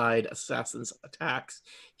steely-eyed assassin's attacks.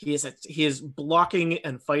 He is blocking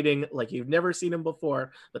and fighting like you've never seen him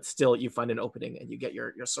before, but still you find an opening and you get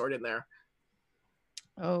your sword in there.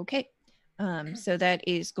 Okay. So that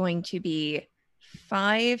is going to be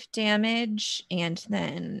 5 damage, and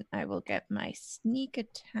then I will get my sneak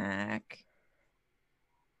attack.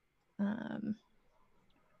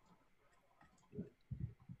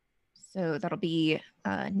 So that'll be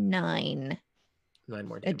 9 9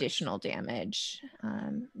 more damage. additional damage.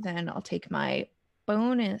 Then I'll take my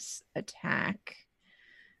bonus attack,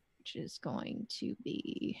 which is going to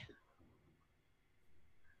be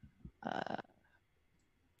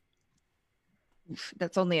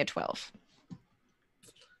that's only a 12.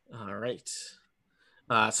 All right.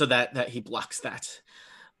 So that he blocks that.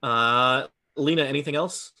 Lena, anything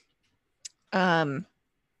else? No,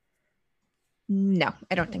 No,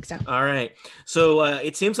 I don't think so. All right. So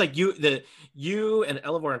it seems like you and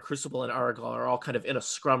Elevor and Crucible and Aragal are all kind of in a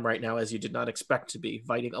scrum right now, as you did not expect to be,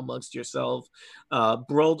 fighting amongst yourself.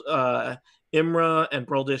 Imra and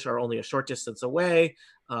Broldish are only a short distance away,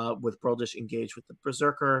 with Broldish engaged with the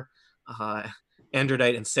Berserker.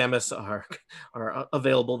 Androdite and Samus are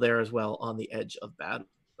available there as well on the edge of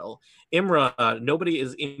battle. Imra, nobody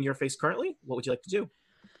is in your face currently. What would you like to do?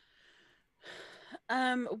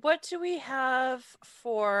 What do we have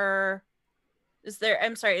for? Is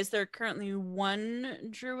there currently one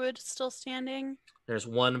druid still standing? There's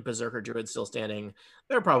one Berserker druid still standing.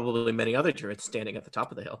 There are probably many other druids standing at the top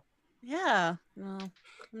of the hill. Yeah, well,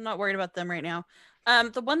 I'm not worried about them right now.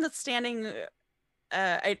 The one that's standing,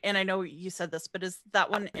 I know you said this, but is that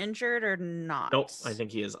one injured or not? Nope, I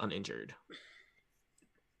think he is uninjured.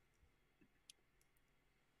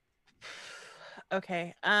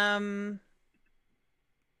 Okay.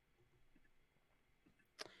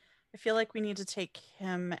 I feel like we need to take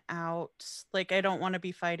him out. Like, I don't want to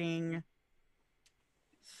be fighting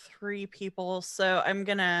 3 people, so I'm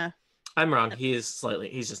wrong. He's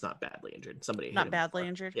just not badly injured. Somebody hit not him badly before.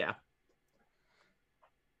 injured. Yeah.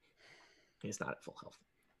 He's not at full health.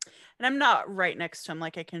 And I'm not right next to him,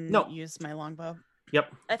 like I can No. use my longbow.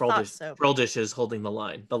 Yep. I thought so. Broldish is holding the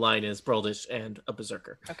line. The line is Broldish and a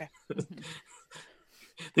Berserker. Okay.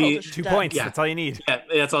 The 2 points. Yeah. That's all you need. Yeah,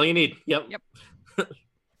 that's all you need. Yep.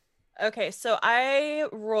 Okay, so I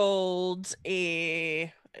rolled there's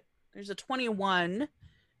a 21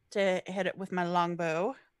 to hit it with my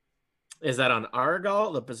longbow. Is that on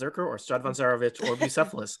Aragal, the Berserker, or Strahd von Zarovich, or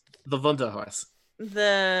Bucephalus? The Wunderhaus.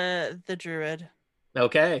 The druid,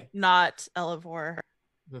 Okay. not Elevor.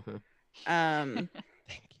 Mm-hmm. Thank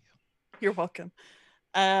you. You're welcome.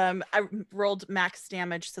 I rolled max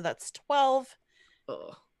damage, so that's 12.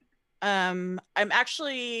 Ugh. I'm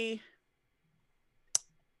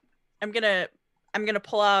gonna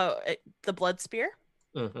pull out the blood spear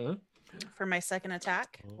Mm-hmm. for my second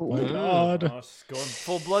attack. Oh my Mm. god. Oh, going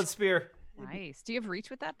full blood spear. Nice. Do you have reach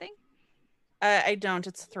with that thing? I don't.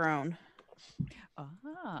 It's thrown.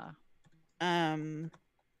 Ah. And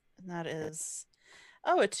that is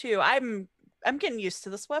a 2. I'm getting used to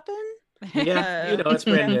this weapon. Yeah, it's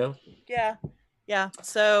brand new. Yeah.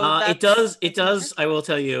 So It does. I will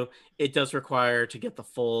tell you, it does require to get the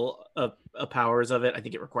full powers of it. I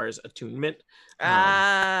think it requires attunement.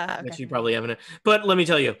 Okay. Which you probably haven't. But let me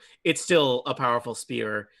tell you, it's still a powerful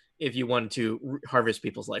spear. If you want to harvest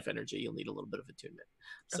people's life energy, you'll need a little bit of attunement.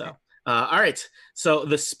 So, Okay. All right. So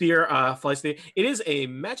the spear flies through. It is a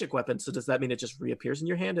magic weapon. So does that mean it just reappears in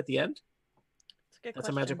your hand at the end? That's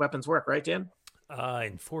how magic weapons work, right, Dan?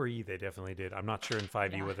 In 4E, they definitely did. I'm not sure in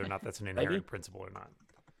 5E whether or not that's an inherent principle or not.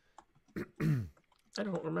 I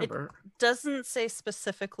don't remember. It doesn't say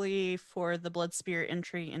specifically for the blood spear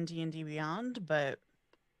entry in D&D Beyond, but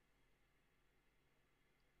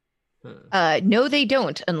No, they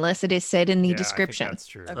don't, unless it is said in the Yeah, I think description. that's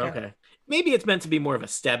true. Okay. Maybe it's meant to be more of a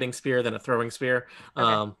stabbing spear than a throwing spear.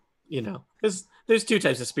 Okay. There's 2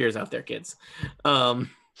 types of spears out there, kids. All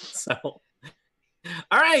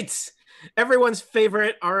right. Everyone's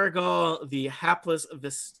favorite Aragal, the hapless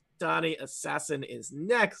Vistani assassin, is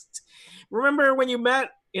next. Remember when you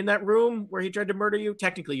met in that room where he tried to murder you?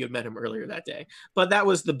 Technically, you had met him earlier that day, but that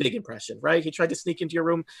was the big impression, right? He tried to sneak into your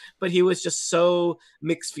room, but he was just so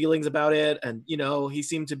mixed feelings about it. And, he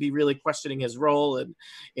seemed to be really questioning his role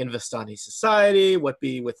in Vistani society, what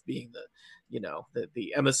be with being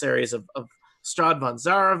the emissaries of Strahd von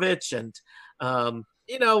Zarovich. And,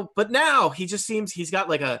 but now he just seems he's got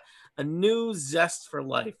like a new zest for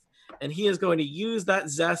life, and he is going to use that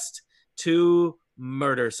zest to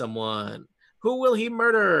murder someone. Who will he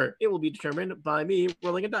murder? It will be determined by me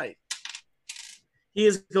rolling a die. He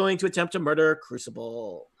is going to attempt to murder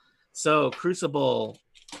Crucible. So Crucible.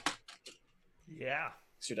 Yeah.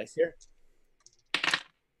 Should I hear?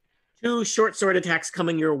 2 short sword attacks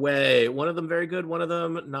coming your way. One of them very good. One of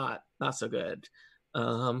them not so good.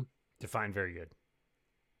 Define very good.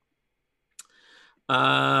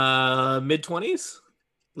 Mid-20s.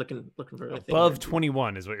 Looking for above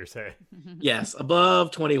 21 is what you're saying. Yes,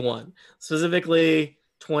 above 21, specifically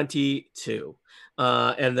 22,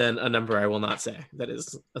 and then a number I will not say. That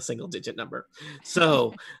is a single-digit number.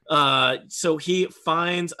 So, so he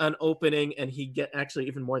finds an opening, and he actually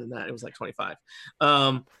even more than that. It was like 25.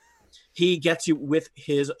 He gets you with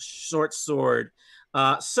his short sword.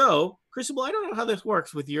 So, Crucible, I don't know how this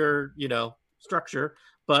works with your structure,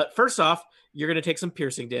 but first off, you're going to take some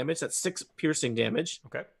piercing damage. That's 6 piercing damage.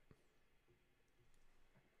 Okay.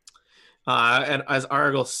 And as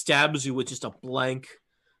Aragal stabs you with just a blank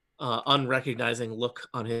unrecognizing look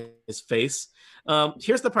on his face.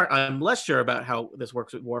 Here's the part I'm less sure about how this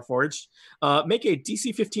works with Warforged. Make a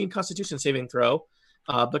DC 15 Constitution saving throw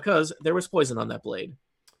because there was poison on that blade.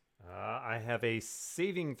 I have a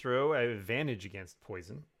saving throw. I have advantage against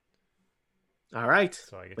poison. All right,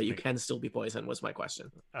 so I get but you can still be poisoned. Was my question.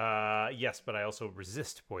 Yes, but I also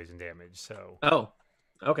resist poison damage. So. Oh,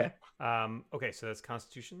 okay. Okay, so that's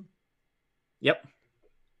Constitution. Yep.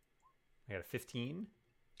 I got a 15.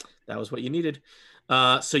 That was what you needed.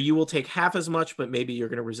 So you will take half as much, but maybe you're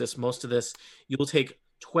going to resist most of this. You will take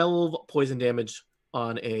 12 poison damage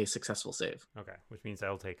on a successful save. Okay, which means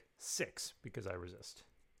I'll take 6 because I resist.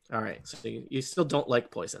 All right, so you still don't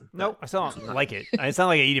like poison. Nope, I still don't like it. It's not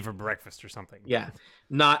like I eat it for breakfast or something. Yeah,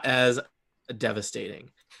 not as devastating.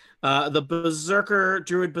 The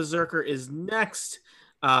Druid Berserker is next.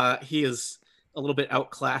 He is a little bit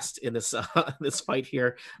outclassed in this this fight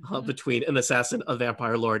here between an assassin, a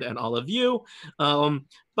vampire lord, and all of you.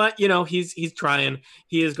 But he's trying.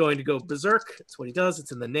 He is going to go berserk. That's what he does.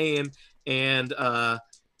 It's in the name, and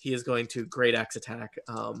he is going to great axe attack.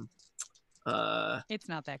 It's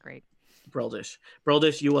not that great.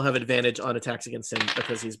 Brildish, you will have advantage on attacks against him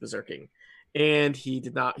because he's berserking, and he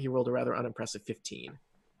did not. He rolled a rather unimpressive 15.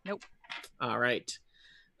 Nope. All right.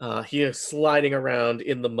 He is sliding around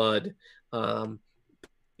in the mud,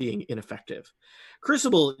 being ineffective.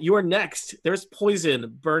 Crucible, you are next. There's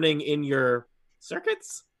poison burning in your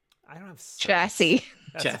circuits. I don't have chassis.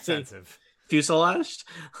 That's offensive. Fuselage.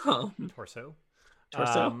 Torso.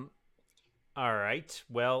 Torso. All right.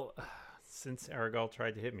 Well, since Aragal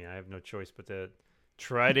tried to hit me, I have no choice but to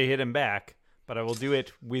try to hit him back. But I will do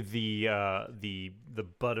it with the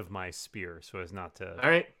butt of my spear, so as not to. All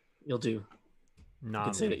right, you'll do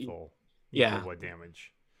non-lethal. Yeah. What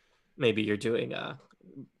damage? Maybe you're doing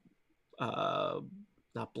not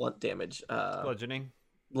blunt damage. Bludgeoning.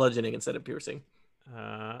 Bludgeoning instead of piercing.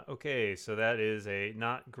 Okay, so that is a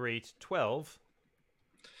not great 12.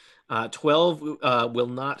 12 will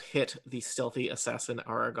not hit the stealthy assassin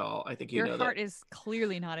Aragal. I think you know that. Your heart is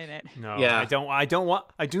clearly not in it. No, yeah. I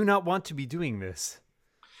do not want to be doing this.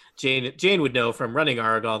 Jane would know from running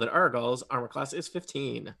Aragal that Aragal's armor class is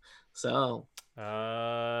 15. So,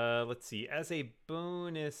 let's see. As a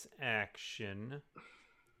bonus action,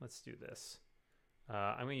 let's do this.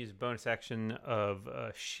 I'm going to use a bonus action of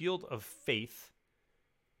Shield of Faith,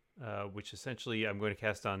 which essentially I'm going to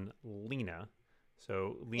cast on Lena.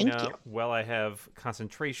 So, Lena, while I have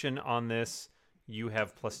concentration on this, you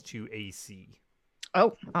have +2 AC.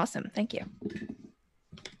 Oh, awesome. Thank you.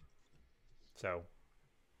 So,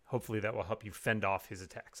 hopefully that will help you fend off his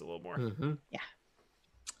attacks a little more. Mm-hmm. Yeah.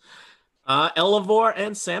 Elevor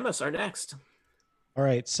and Samus are next. All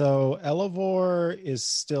right. So, Elevor is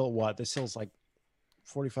still what? This hill's like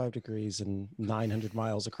 45 degrees and 900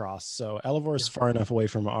 miles across. So, Elevor is far enough away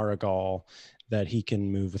from Aragal that he can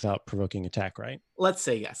move without provoking attack, right? Let's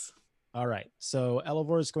say yes. All right. So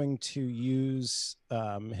Elevor is going to use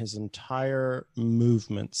his entire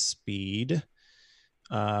movement speed,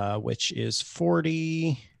 which is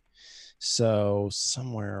 40. So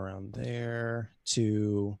somewhere around there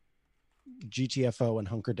to GTFO and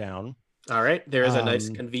hunker down. All right. There is a nice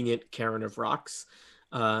convenient cairn of rocks.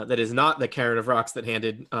 That is not the cairn of rocks that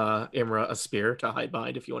handed Imra a spear to hide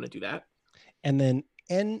behind if you want to do that. And then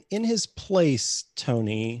in his place,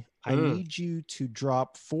 Tony, I need you to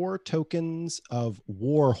drop 4 tokens of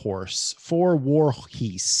Warhorse, 4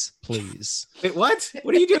 Warheese, please. Wait, what?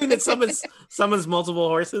 What are you doing that summons multiple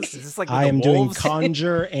horses? Is this like I am doing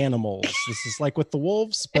conjure animals. This is like with the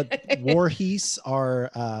wolves, but Warheese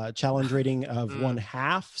are challenge rating of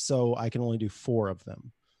 1/2, so I can only do 4 of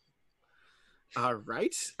them. All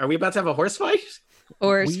right. Are we about to have a horse fight?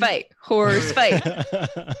 Horse fight.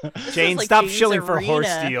 Jane, like stop Jane's shilling for arena. horse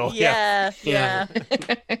steel. Yeah.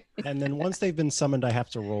 And then once they've been summoned, I have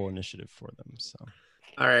to roll initiative for them. So,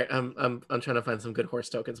 all right, I'm trying to find some good horse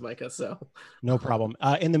tokens, Micah. So no problem.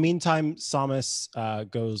 In the meantime, Samus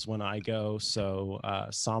goes when I go. So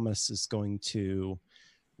Samus is going to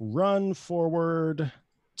run forward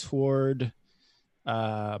toward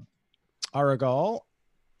Aragal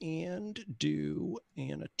and do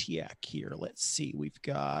an attack here. Let's see. We've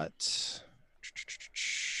got.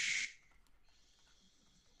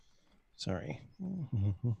 Sorry.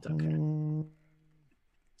 Okay.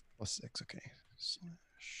 +6. Okay.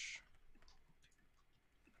 Slash.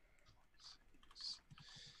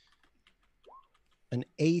 An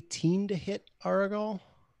 18 to hit Aragal.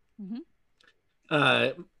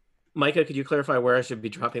 Micah, could you clarify where I should be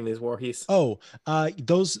dropping these Warheese? Oh,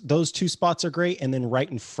 those 2 spots are great, and then right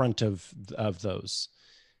in front of those.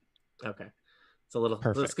 Okay. It's a little. It's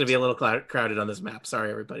Perfect. going to be a little crowded on this map.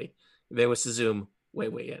 Sorry, everybody. They wish to zoom way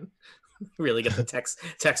in. Really get the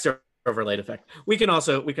text overlaid effect. We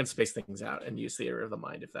can space things out and use theater of the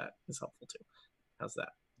mind if that is helpful too. How's that?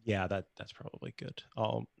 Yeah, that's probably good.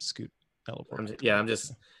 I'll scoot Elevor. I'm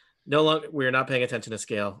just no longer. We're not paying attention to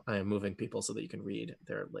scale. I am moving people so that you can read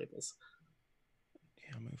their labels.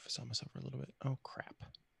 Yeah, I'll move Samus over a little bit. Oh crap!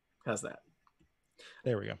 How's that?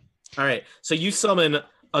 There we go. All right. So you summon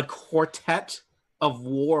a quartet of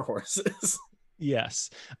war horses. Yes.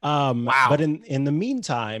 Wow. But in the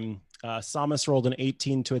meantime, Samus rolled an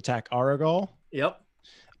 18 to attack Aragol. Yep.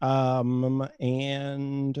 And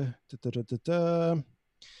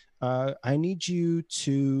I need you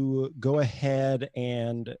to go ahead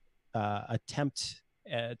and attempt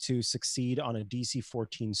to succeed on a DC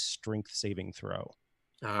 14 strength saving throw.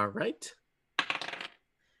 All right.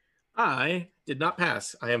 I did not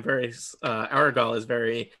pass. I am very Aragol is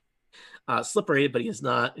very slippery, but he's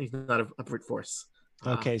not a brute force.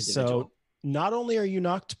 Okay, so not only are you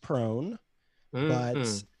knocked prone, but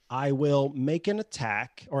Mm-hmm. I will make an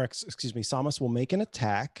attack, or excuse me, Samus will make an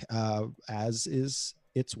attack as is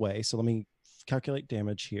its way. So let me calculate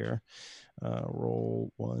damage here.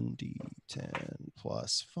 Roll 1d10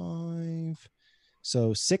 plus 5.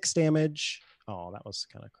 So 6 damage. Oh, that was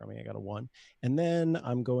kind of crummy. I got a 1. And then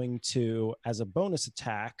I'm going to, as a bonus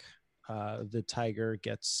attack, the tiger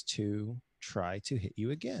gets to try to hit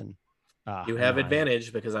you again. You have 9.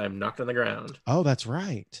 advantage because I'm knocked on the ground. Oh, that's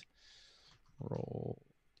right. Roll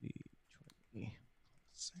d20.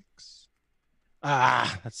 6.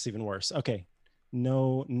 That's even worse. Okay.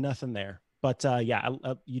 No, nothing there. But yeah,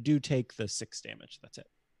 you do take the 6 damage. That's it.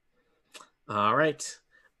 All right.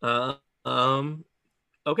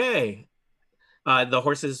 Okay. The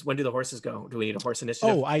horses. When do the horses go? Do we need a horse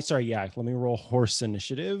initiative? Oh, sorry. Yeah. Let me roll horse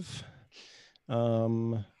initiative.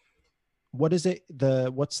 What is it?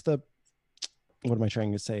 What am I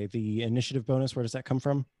trying to say? The initiative bonus. Where does that come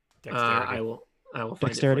from? I will find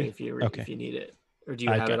Dexterity? it for you Okay. if you need it. Or do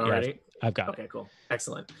you have it already? I've got Okay, cool.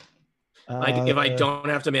 Excellent. it. If I don't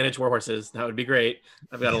have to manage war horses, that would be great.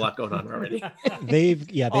 I've got a lot going on already. They've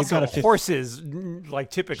Also, got a horses like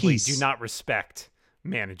typically Peace. do not respect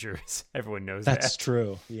managers. Everyone knows That's that.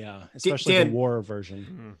 true. Yeah, especially Dan, the war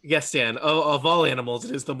version. Yes, Dan. Of all animals,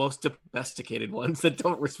 it is the most domesticated ones that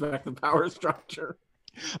don't respect the power structure.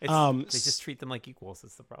 They just treat them like equals.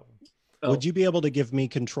 That's the problem. Would you be able to give me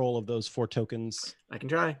control of those 4 tokens? I can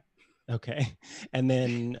try. Okay, and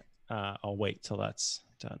then I'll wait till that's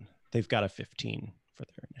done. They've got a 15 for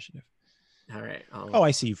their initiative. All right. Oh,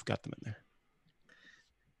 I see. You've got them in there.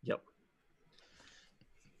 Yep.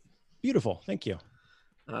 Beautiful. Thank you.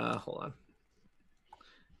 Hold on.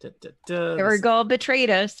 Aragol betrayed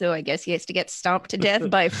us, so I guess he has to get stomped to death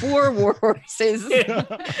by 4 war horses.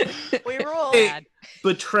 We roll. Hey,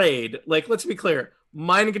 betrayed. Like, let's be clear.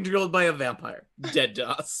 Mind controlled by a vampire. Dead to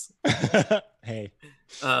us. Hey.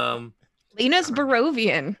 Lena's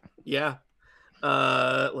Barovian. Yeah.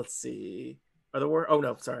 Let's see. Are there war? Oh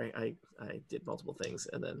no, sorry. I did multiple things,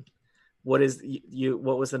 and then what is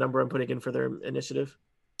what was the number I'm putting in for their initiative?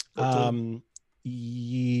 14?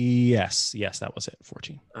 Yes, that was it.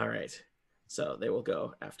 14. All right. So they will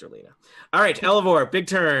go after Lena. All right, Elevor, big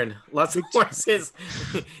turn. Lots of horses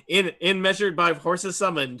in measured by horses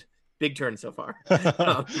summoned. Big turn so far.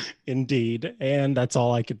 Indeed. And that's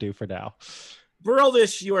all I could do for now.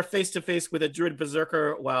 Bereldish, you are face to face with a druid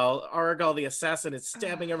berserker while Aragol the assassin is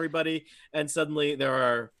stabbing everybody, and suddenly there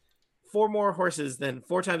are 4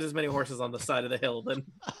 times as many horses on the side of the hill than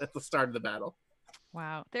at the start of the battle.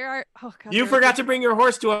 Wow. There are. Oh, God, You forgot to bring your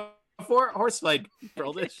horse to a horse fight,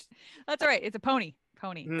 Bereldish. That's all right. It's a pony.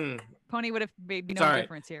 Pony would have made no Sorry.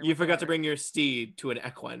 difference here. You forgot to whatsoever. bring your steed to an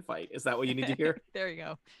equine fight. Is that what you need to hear? There you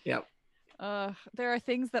go. Yep. There are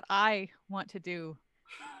things that I want to do.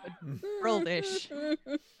 Broldish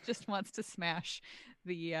just wants to smash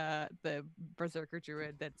the berserker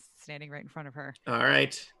druid that's standing right in front of her. All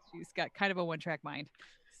right. She's got kind of a one-track mind.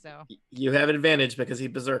 So you have an advantage because he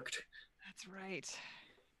berserked. that's right.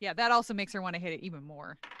 Yeah, that also makes her want to hit it even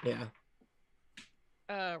more. Yeah.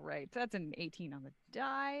 Right. That's an 18 on the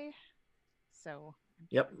die. So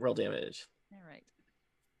Yep. Roll damage. all right.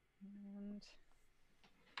 And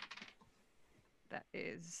that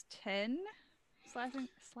is 10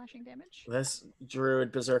 slashing damage. This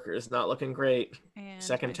druid berserker is not looking great. And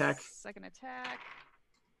Second my attack? Second attack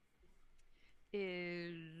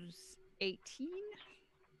is 18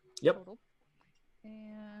 Yep. total.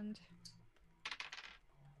 And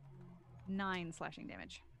 9 slashing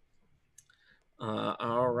damage.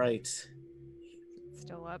 All right.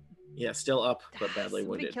 Still up. Yeah, still up, but badly Somebody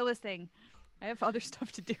wounded. kill this thing. I have other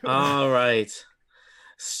stuff to do. All right.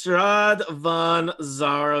 Strahd von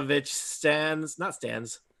Zarovich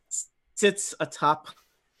sits atop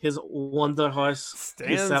his wonder horse.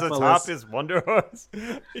 Stands Bucephalus. atop his wonder horse.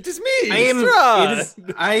 It is me, It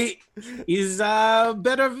Strahd. is a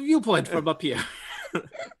better viewpoint from up here.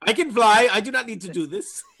 I can fly. I do not need to do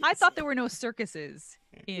this. I thought there were no circuses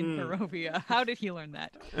in Barovia. How did he learn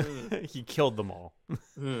that? He killed them all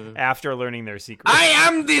after learning their secret. I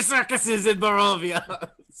am the circuses in Barovia.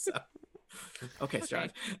 So, okay,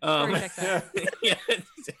 Strahd. Story checks out. Yeah.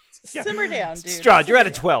 Simmer down, dude. Strahd, you're at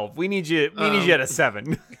a 12. We need you. We need you at a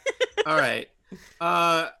 7. All right.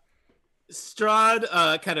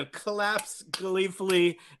 Strahd kind of collapsed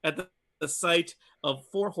gleefully at the sight of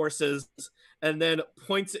 4 horses and then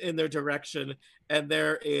points in their direction, and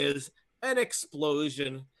there is an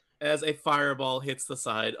explosion as a fireball hits the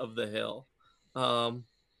side of the hill.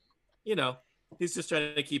 He's just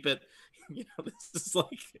trying to keep it. This is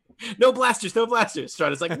like no blasters.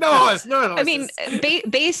 Strahd is like no horses. I mean,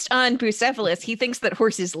 based on Bucephalus, he thinks that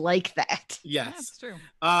horses like that. Yes, Yeah, that's true.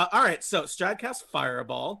 All right, so Strahd casts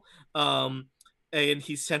fireball, and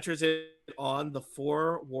he centers it on the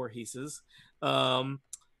 4 war horses.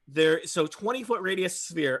 So 20-foot radius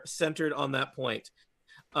sphere centered on that point.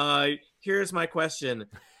 Here's my question,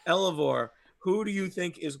 Elevor. Who do you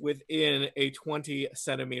think is within a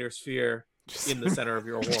 20-centimeter sphere in the center of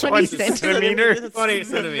your war? 20 centimeters. 20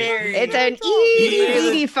 centimeters. It's an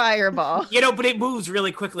easy fireball. But it moves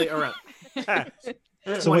really quickly around.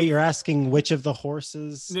 So wait, you're asking which of the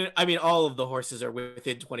horses? I mean, all of the horses are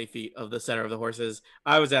within 20 feet of the center of the horses.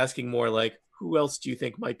 I was asking more like, who else do you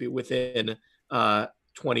think might be within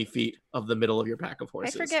 20 feet of the middle of your pack of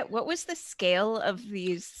horses? I forget, what was the scale of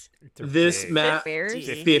these? This map, bears?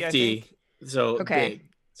 50. So Okay. big.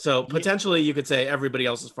 So potentially you could say everybody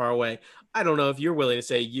else is far away. I don't know if you're willing to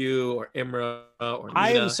say you or Imra or Nina.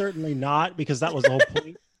 I am certainly not, because that was the whole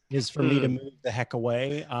point, is for me to move the heck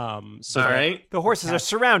away. So All right. The horses are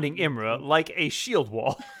surrounding Imra like a shield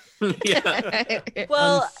wall. Yeah.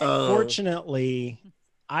 Well, Unfortunately,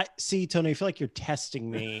 I see, Tony, I feel like you're testing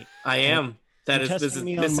me. I am. You're testing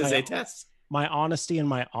me on This is my- a test. My honesty and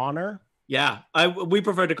my honor. Yeah. We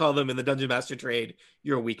prefer to call them in the Dungeon Master trade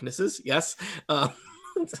your weaknesses. Yes.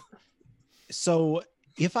 So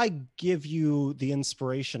if I give you the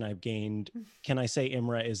inspiration I've gained, can I say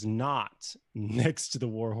Imra is not next to the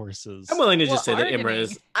war horses? I'm willing to just say that arguing. Imra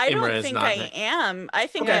is. I Imra don't is think not I next. am. I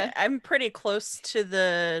think Okay. I'm pretty close to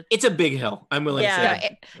the. It's a big hill. I'm willing to say Yeah.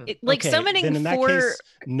 that. Like Okay, summoning then in that 4. case,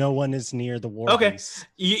 no one is near the war Okay. horse.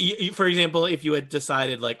 You, for example, if you had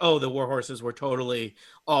decided like, oh, the war horses were totally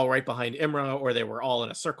all right behind Imra, or they were all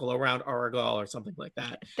in a circle around Aragal or something like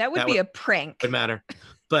that, That would be a prank. would matter.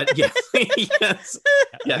 But yes, yes,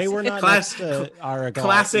 yes. They were not Class- next to Aragal.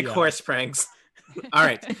 Classic Yeah. horse pranks. All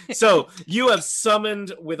right. So you have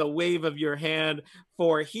summoned with a wave of your hand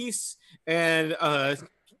for Heath and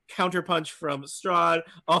counterpunch from Strahd,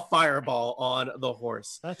 a fireball on the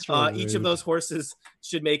horse. That's really Each of rude. those horses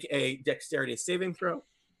should make a dexterity saving throw.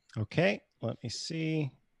 Okay, let me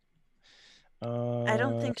see. I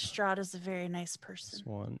don't think Strahd is a very nice This person.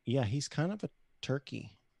 one. Yeah, he's kind of a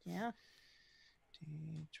turkey. Yeah,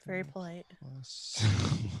 very polite. Plus...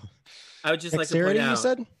 I would just like to Dexterity, point out. you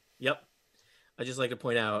said? Yep. I'd just like to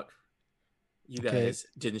point out you Okay. guys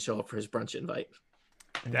didn't show up for his brunch invite.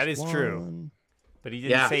 That is true. one. But he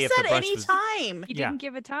didn't Yeah. say He if the said brunch any was. time. He Yeah. didn't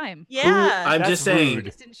give a time. Yeah. I'm That's just saying rude. He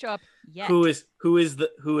just didn't show up yet. who is the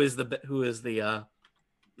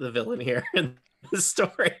villain here in the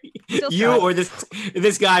story? Still You Strahd. or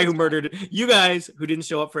this guy who murdered you guys who didn't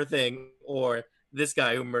show up for a thing, or this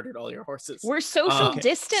guy who murdered all your horses? We're social Okay.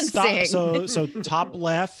 distancing. So top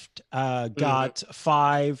left got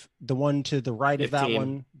 5. The one to the right of that 15,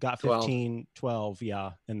 one got 12. 15, 12,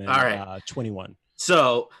 yeah, and then All right. 21.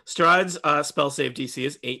 So Strahd's spell save DC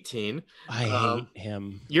is 18. I hate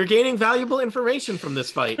him. You're gaining valuable information from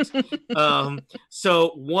this fight. So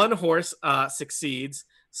one horse succeeds.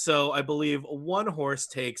 So I believe one horse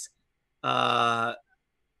takes half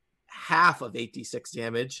of 8d6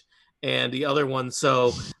 damage, and the other one.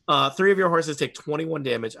 So 3 of your horses take 21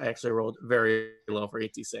 damage. I actually rolled very low for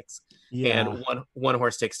 8d6, Yeah. and one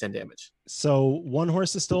horse takes 10 damage. So one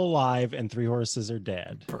horse is still alive and 3 horses are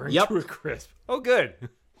dead. Burned Yep. to a crisp. Oh, good.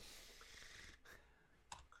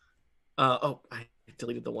 I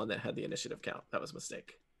deleted the one that had the initiative count. That was a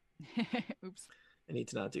mistake. Oops. I need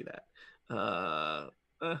to not do that.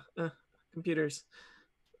 Computers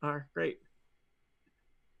are great.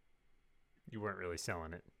 You weren't really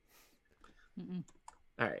selling it. Mm-mm.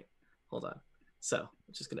 All right, hold on. So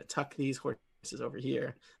I'm just gonna tuck these horses over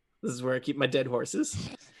here. This is where I keep my dead horses.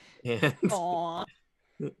 And Aw.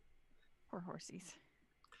 Poor horsies.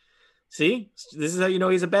 See, this is how you know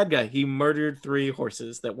he's a bad guy. He murdered 3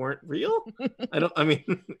 horses that weren't real. I mean,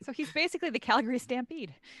 So he's basically the Calgary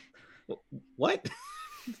Stampede. what?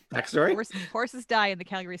 Backstory? Horses die in the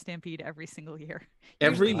Calgary Stampede every single year.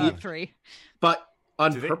 Every Usually year. 3. But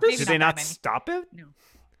on Do purpose? they not not that many. stop it? No.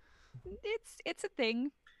 It's a thing.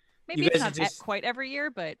 You Maybe it's guys not are just- quite every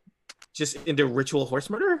year, but Just into ritual horse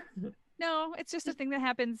murder? no, it's just a thing that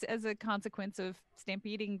happens as a consequence of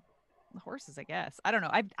stampeding horses, I guess. I don't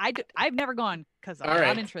know. I've never gone because I'm All right.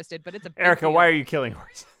 not interested, but it's a big Erica, deal. why are you killing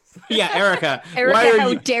horses? Yeah, Erica. Erica, why are how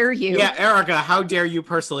you... dare you? Yeah, Erica, how dare you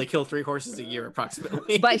personally kill 3 horses a year,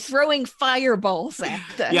 approximately? By throwing fireballs at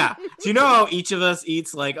them. Yeah. So you know how each of us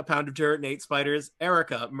eats like a pound of dirt and 8 spiders?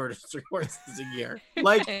 Erica murders 3 horses a year.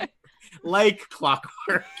 Like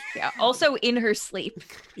clockwork. Yeah. Also in her sleep.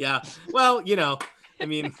 Yeah. Well, you know, I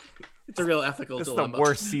mean, it's a real ethical This is dilemma. the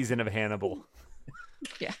worst season of Hannibal.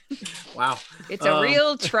 Wow. It's a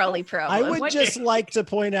real trolley I problem. would What- just like to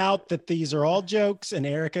point out that these are all jokes, and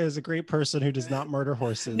Erica is a great person who does not murder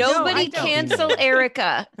horses. Nobody I don't. cancel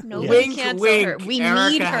Erica. Nobody Wink, cancel wink. her. We Erica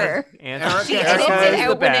need has- her. And Erica She is edits the it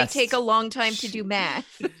out when I best. take a long time to do math.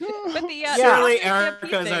 But the Surely the Erica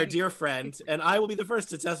stampede is our thing- dear friend, and I will be the first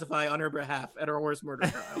to testify on her behalf at her horse murder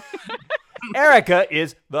trial. Erica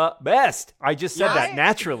is the best. I just said Yeah. that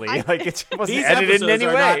naturally. Like it wasn't These edited in episodes any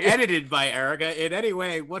are not way. edited by Erica in any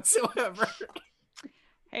way whatsoever.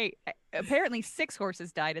 Hey, apparently 6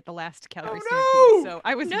 horses died at the last Calgary Oh, Stampede, so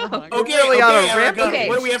I was No. wrong. Okay, really on a Erica, rampage. Okay,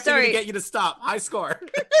 what do we have to do sorry. to get you to stop? High score.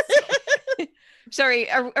 Sorry,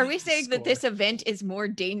 are we saying that Score. this event is more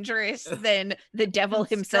dangerous than the devil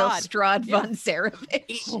himself, Strahd Yeah. von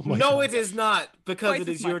Serapich? Oh my No, God. it is not, because Twice it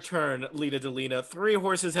as is your much. turn, Lita Delina. 3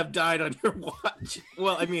 horses have died on your watch.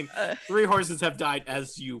 Well, I mean, 3 horses have died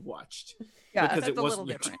as you watched. Yeah, because that's it a wasn't little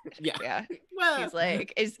your different. turn. Yeah. yeah. Well, He's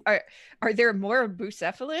like, are there more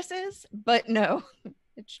bucephaloses? But no,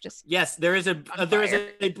 it's just yes, there is a On there is fire.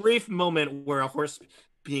 a brief moment where a horse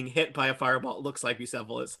being hit by a fireball looks like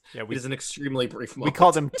Bucephalus. Yeah, It is an extremely brief we moment.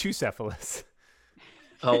 called him Two-cephalus.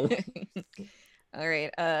 Oh, all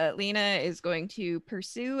right. Lena is going to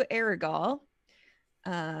pursue Aragol.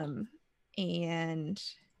 And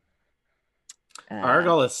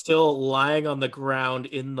Argyle is still lying on the ground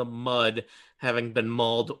in the mud, having been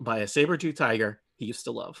mauled by a saber-tooth tiger he used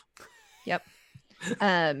to love.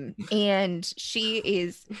 and she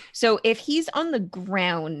is so if he's on the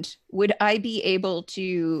ground, would I be able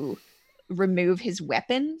to remove his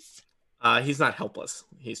weapons? He's not helpless.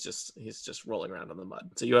 He's just rolling around in the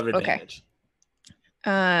mud. So you have an Okay.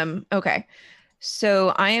 advantage. Okay. So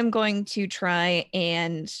I am going to try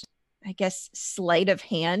and I guess sleight of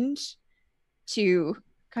hand to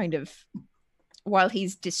kind of while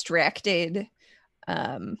he's distracted.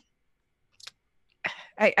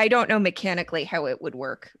 I don't know mechanically how it would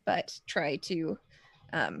work, but try to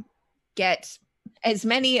get as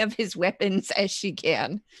many of his weapons as she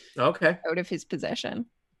can Okay. out of his possession.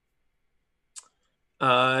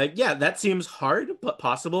 Yeah, that seems hard, but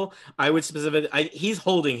possible. I would he's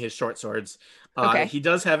holding his short swords. Okay. He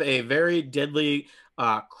does have a very deadly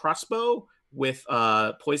crossbow with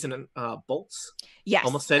poison bolts. Yes.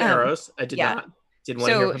 Almost said arrows. I did yeah. not. Didn't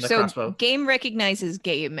want to hear from the crossbow. game recognizes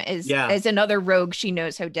game Yeah. as another rogue. She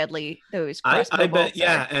knows how deadly those I crossbow bet, bolts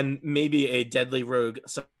yeah, are. and maybe a deadly rogue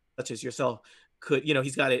such as yourself could,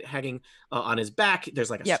 he's got it hanging on his back.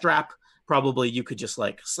 There's like a Yep. strap. Probably you could just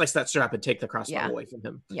like slice that strap and take the crossbow Yeah. away from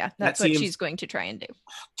him. Yeah, That that's what seems- she's going to try and do.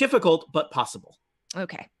 Difficult, but possible.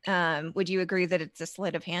 Okay. Would you agree that it's a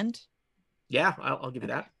sleight of hand? Yeah, I'll give you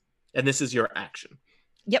Okay. that. And this is your action.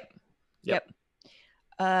 Yep. Yep.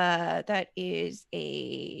 That is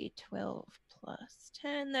a 12 plus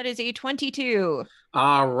 10. That is a 22.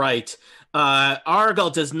 All right.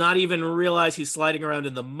 Argal does not even realize he's sliding around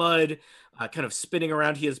in the mud, kind of spinning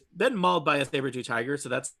around. He has been mauled by a saber-tooth tiger, so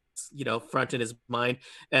that's front in his mind.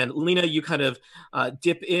 And Lena, you kind of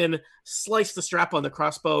dip in, slice the strap on the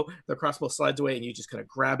crossbow. The crossbow slides away, and you just kind of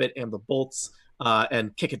grab it and the bolts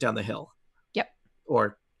and kick it down the hill. Yep.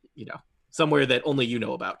 Or, somewhere that only you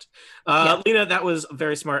know about. Yeah. Lena, that was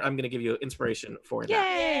very smart. I'm going to give you inspiration for that.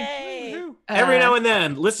 Yay! Every now and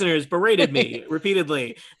then, listeners berated me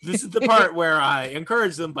repeatedly. This is the part where I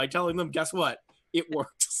encourage them by telling them, guess what? It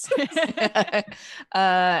works.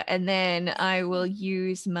 and then I will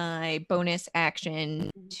use my bonus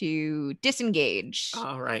action to disengage.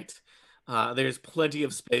 All right. There's plenty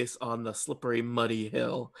of space on the slippery, muddy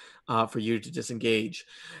hill for you to disengage.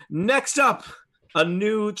 Next up, a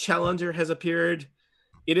new challenger has appeared.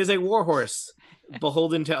 It is a warhorse.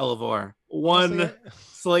 beholden to Elevor. One Honestly,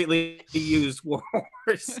 slightly used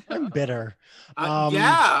warhorse. I'm bitter.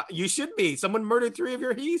 Yeah, you should be. Someone murdered 3 of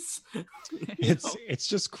your heaths. It's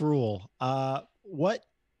just cruel. What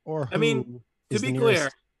or who I mean, to is be the clear,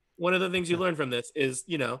 nearest? one of the things you learn from this is,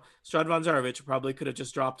 Strahd von Zarovich probably could have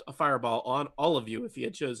just dropped a fireball on all of you if he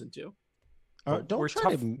had chosen to. Don't we're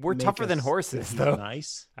try tough. to We're make tougher than us horses, think he's though.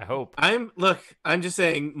 Nice. I hope. I'm just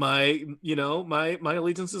saying my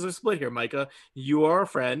allegiances are split here, Micah. You are a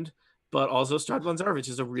friend, but also Strahd von Zarovich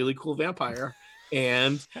is a really cool vampire.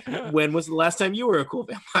 And when was the last time you were a cool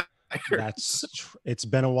vampire? It's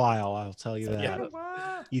been a while, I'll tell you that.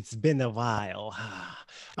 Yeah. It's been a while.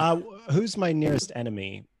 Who's my nearest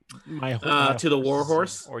enemy? My to the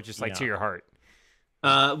warhorse, or just to your heart.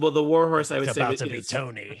 Well, the warhorse, I would it's say about that to be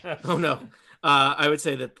Tony. Oh no. I would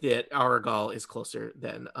say that Aragal is closer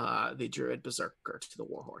than the druid berserker to the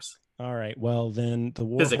warhorse. All right. Well, then the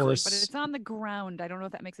warhorse. But it's on the ground. I don't know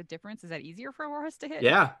if that makes a difference. Is that easier for a warhorse to hit?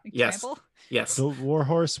 Yeah. Yes. Trample? Yes. The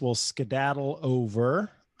warhorse will skedaddle over.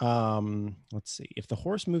 Let's see. If the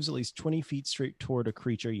horse moves at least 20 feet straight toward a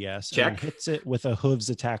creature, yes. Check. And hits it with a hooves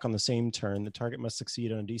attack on the same turn, the target must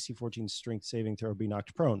succeed on a DC 14 strength saving throw or be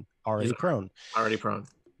knocked prone. Already prone.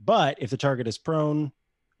 But if the target is prone,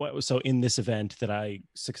 so in this event that I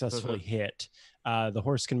successfully hit, the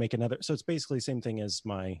horse can make another. So it's basically the same thing as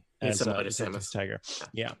my Samus tiger.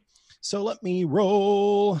 Yeah. So let me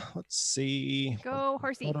roll. Let's see. Go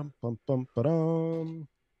horsey.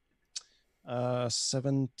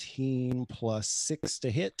 17 plus 6 to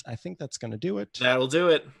hit. I think that's going to do it. That'll do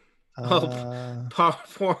it.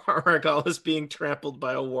 Poor Aragal is being trampled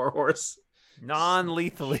by a warhorse. Uh,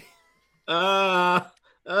 Non-lethally. Can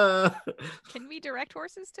we direct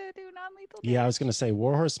horses to do non-lethal damage? Yeah, I was going to say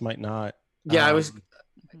warhorse might not. Yeah, I was.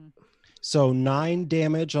 So 9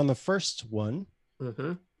 damage on the first one.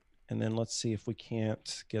 Mm-hmm. And then let's see if we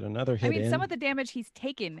can't get another hit in. Some of the damage he's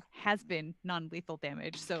taken has been non-lethal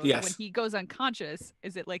damage. So yes. When he goes unconscious,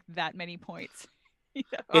 is it like that many points?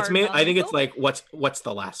 I think it's like what's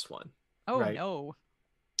the last one? Oh right? No.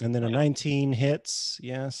 And then a 19 hits.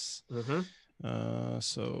 Yes. Mm-hmm.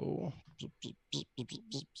 So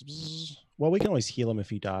well, we can always heal him if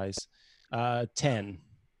he dies. 10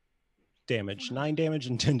 damage, 9 damage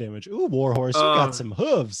and 10 damage. Ooh, warhorse, you got some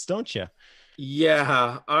hooves, don't you?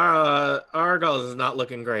 Yeah, Aragal is not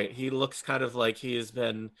looking great. He looks kind of like he's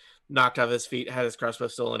been knocked off his feet, had his crossbow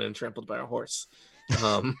stolen, and trampled by a horse.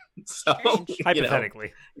 So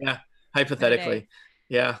hypothetically, hypothetically,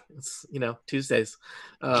 yeah, it's Tuesdays,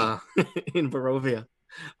 in Barovia.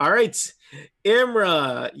 All right,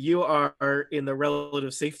 Imra, you are in the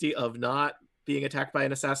relative safety of not being attacked by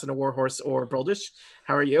an assassin, a warhorse, or Broldish.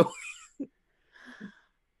 How are you?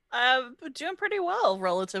 Doing pretty well,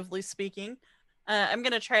 relatively speaking. I'm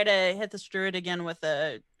gonna try to hit this druid again with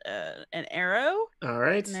an arrow. All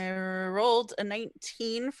right. And I rolled a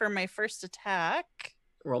 19 for my first attack.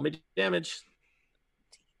 Roll me damage.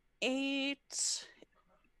 8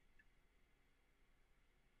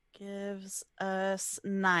 gives us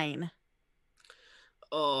 9.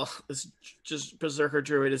 Oh, this just berserker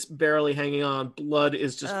druid is barely hanging on. Blood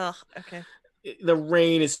is just. Okay. The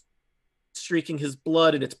rain is streaking his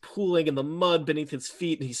blood, and it's pooling in the mud beneath his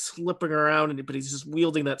feet, and he's slipping around, but he's just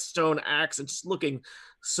wielding that stone axe and just looking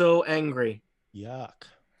so angry. Yuck.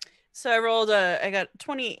 So I got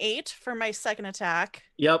 28 for my second attack.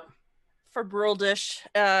 Yep. For Broldish,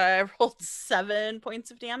 I rolled 7 points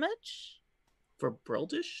of damage. For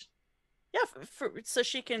Broldish? Yeah, so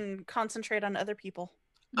she can concentrate on other people.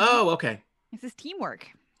 Oh, okay. This is teamwork.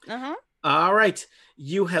 All right.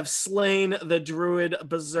 You have slain the druid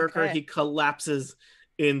berserker. Okay. He collapses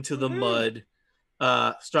into the mud.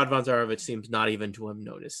 Strahd von Zarovich seems not even to have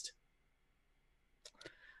noticed.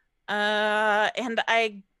 And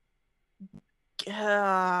I... do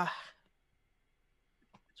I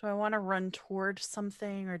want to run toward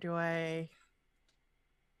something, or do I...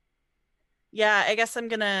 Yeah, I guess I'm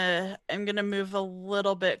gonna move a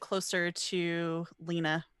little bit closer to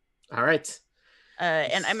Lena. All right.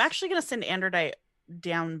 And I'm actually gonna send Androdite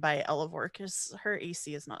down by Elevor because her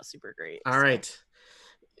AC is not super great. All right.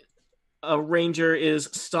 A ranger is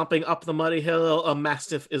stomping up the muddy hill. A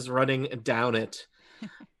mastiff is running down it.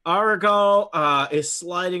 Aragal is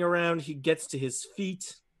sliding around. He gets to his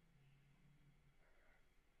feet.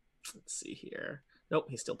 Let's see here. Nope,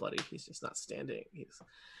 he's still bloody. He's just not standing. He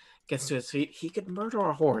gets to his feet. He could murder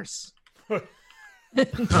a horse. But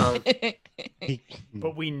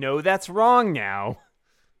we know that's wrong now.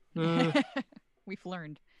 We've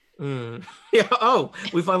learned. Yeah. Oh,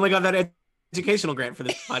 we finally got that educational grant for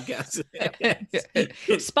this podcast.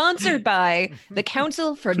 Sponsored by the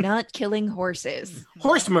Council for Not Killing Horses.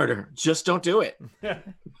 Horse murder. Just don't do it.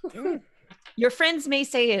 Your friends may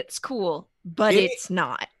say it's cool, but it's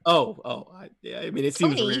not. Yeah. I mean, it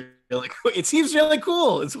seems Tony. really cool. It seems really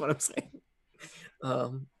cool, is what I'm saying.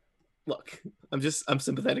 Look, I'm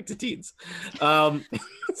sympathetic to teens.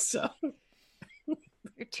 So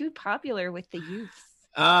You're too popular with the youth.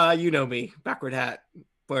 you know me, backward hat,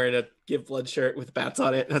 wearing a Give Blood shirt with bats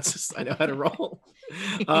on it. That's just, I know how to roll.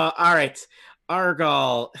 All right.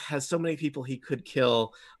 Argal has so many people he could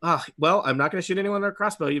kill. Well, I'm not going to shoot anyone with a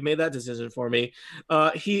crossbow. You made that decision for me.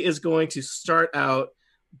 He is going to start out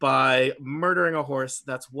by murdering a horse.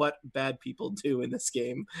 That's what bad people do in this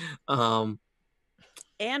game. And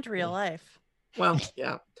real life. Well,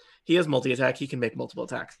 yeah. He has multi-attack. He can make multiple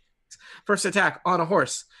attacks. First attack on a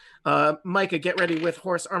horse. Micah, get ready with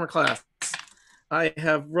horse armor class. I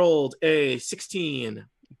have rolled a 16.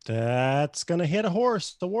 That's gonna hit a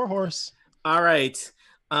horse, the war horse. All right.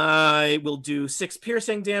 I will do 6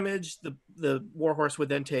 piercing damage. The warhorse would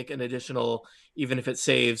then take an additional, even if it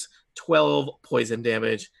saves, 12 poison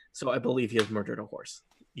damage. So I believe he has murdered a horse.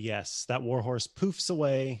 Yes, that war horse poofs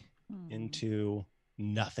away into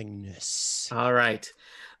nothingness. All right.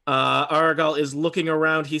 Argal is looking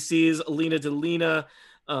around. He sees Lena Delina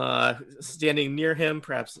standing near him,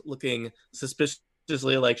 perhaps looking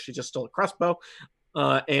suspiciously like she just stole a crossbow.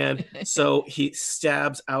 And so he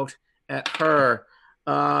stabs out at her.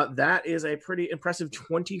 That is a pretty impressive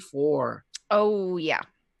 24. Oh, yeah.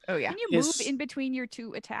 Oh, yeah. Can you move in between your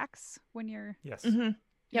 2 attacks when you're... Yes. Mm-hmm.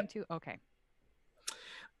 Yep. 2? Okay.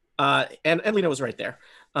 And Lena was right there.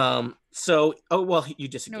 You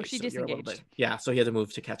disengaged. No, she so you're a little disengaged. bit, yeah, so he had to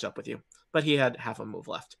move to catch up with you. But he had half a move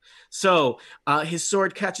left. So his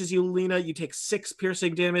sword catches you, Lena. You take 6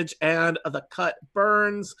 piercing damage, and the cut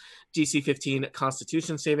burns. DC 15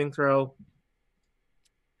 Constitution saving throw.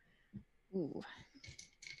 Ooh.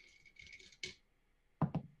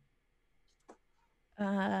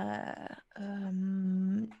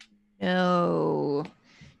 No.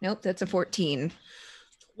 Nope, that's a 14.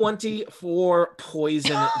 24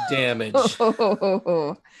 poison damage.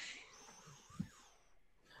 I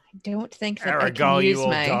don't think that I can Argal, use you old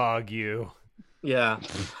my... dog, you. Yeah.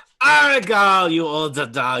 Argal, you old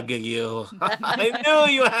dog, you. I knew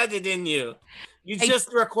you had it in you. You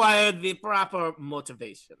just required the proper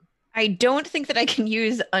motivation. I don't think that I can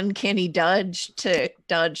use Uncanny Dodge to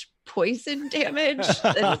dodge poison damage.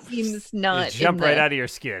 That seems not... You jump right out of your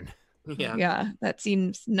skin. Yeah. Yeah, that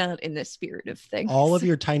seems not in the spirit of things. All of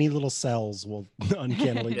your tiny little cells will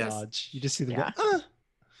uncannily Yes. dodge. You just see them Yeah.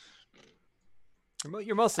 go,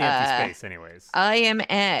 You're mostly empty space, anyways. I am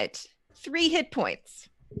at 3 hit points.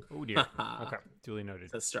 Oh dear. Okay, duly noted.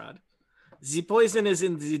 Says Strahd. The poison is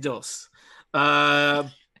in the dose.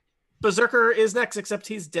 Berserker is next, except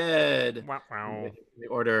he's dead. Wow. The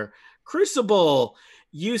order. Crucible.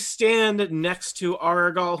 You stand next to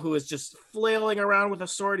Argal, who is just flailing around with a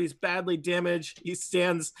sword. He's badly damaged. He's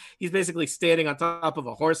basically standing on top of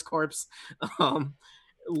a horse corpse.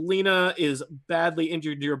 Lena is badly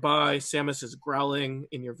injured nearby. Samus is growling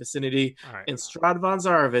in your vicinity. All right. And Strahd von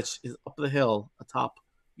Zarovich is up the hill atop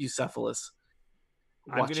Bucephalus,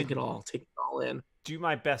 watching it all, taking it all in. Do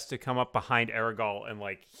my best to come up behind Argal and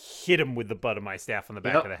hit him with the butt of my staff on the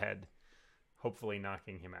back of the head, hopefully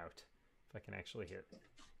knocking him out. If I can actually hit.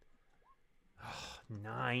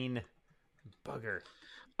 9. Bugger.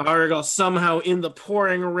 Argal somehow in the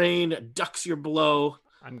pouring rain ducks your blow.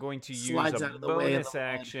 I'm going to use Slides a out of the way of bonus the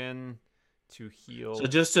head. action to heal. So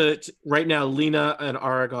just to right now, Lena and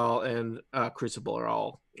Argal and Crucible are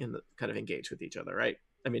all kind of engaged with each other, right?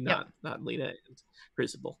 I mean, not Lena and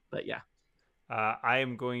Crucible, but yeah. I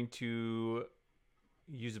am going to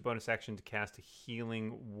use a bonus action to cast a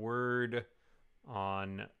healing word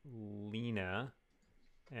on Lena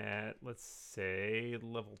at, let's say,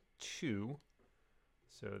 level 2.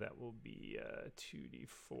 So that will be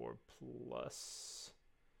 2d4 plus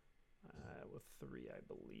with 3, I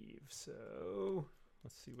believe. So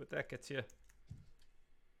let's see what that gets you.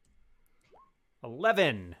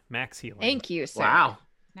 11 max healing. Thank you, sir. Wow.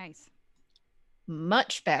 Nice.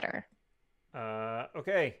 Much better.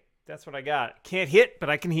 Okay, that's what I got. Can't hit, but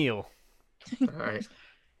I can heal. All right.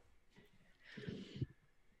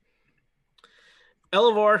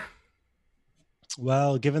 Elevor.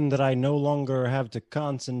 well, given that I no longer have to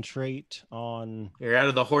concentrate on... You're out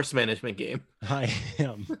of the horse management game. I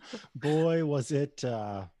am. Boy, was it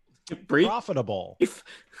Brief. profitable. Brief.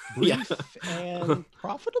 Yeah. And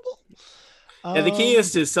profitable? And the key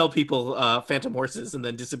is to sell people phantom horses and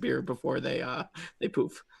then disappear before they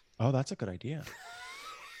poof. Oh, that's a good idea.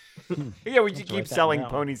 Yeah, we Have should to keep write that selling down.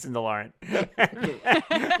 ponies in the Lauren.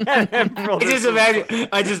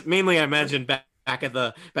 I just mainly imagine back at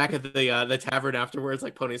the tavern afterwards,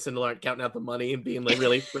 like Pony Cinderella counting out the money and being like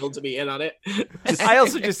really thrilled to be in on it. Just I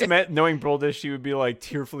also just meant knowing Broldish, she would be like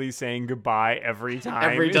tearfully saying goodbye every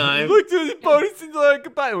time. Every time. Look to the Pony Cinderella,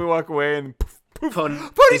 goodbye. And we walk away and poof, poof. Pony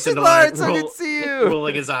Pony Cinderella Cinderella, it's so good to see you.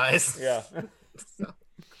 rolling his eyes. Yeah. So,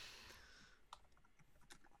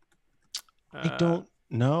 I don't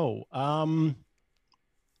know.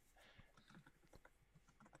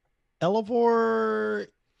 Elevor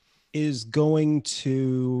is going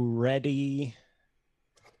to ready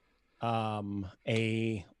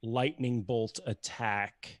a lightning bolt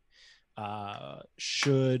attack.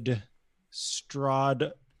 Should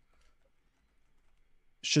Strahd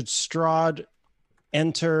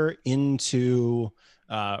enter into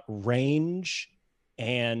range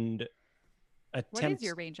and attempt What is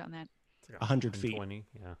your range on that? 100 feet. 120,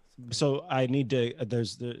 yeah. So I need to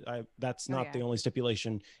that's Oh, not yeah. the only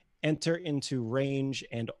stipulation. Enter into range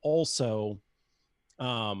and also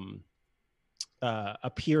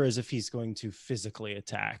appear as if he's going to physically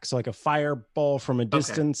attack. So like a fireball from a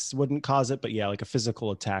distance wouldn't cause it, but yeah, like a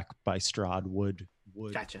physical attack by Strahd would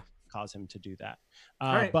gotcha. cause him to do that.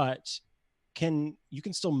 Right. But you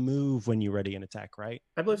can still move when you ready an attack, right?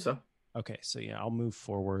 I believe so. Okay, so yeah, I'll move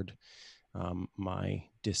forward my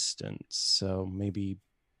distance. So maybe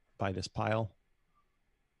by this pile.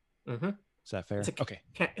 Mm-hmm. Is that fair? Okay.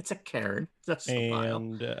 It's a Karen. That's a pile.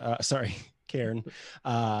 And sorry, Karen.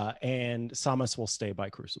 And Samus will stay by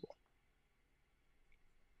Crucible.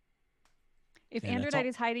 If And that's all. Androdite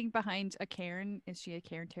is hiding behind a Cairn, is she a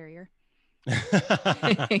Cairn Terrier?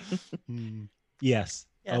 Yes.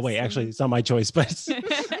 Oh Yes. wait, actually, it's not my choice, but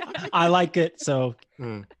I like it. So,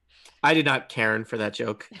 I did not Karen for that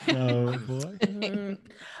joke. oh boy.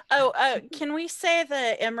 Can we say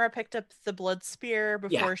that Imra picked up the blood spear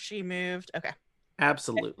before Yeah. she moved? Okay.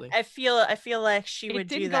 Absolutely. I feel like she It would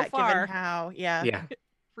do didn't go that far. given how Yeah.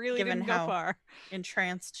 Really Given didn't go how- far.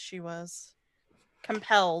 entranced she was.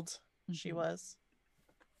 Compelled she Mhm. was.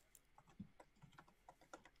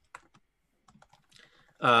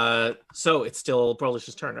 So it's still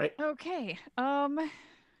Brolish's turn, right? Okay. Well,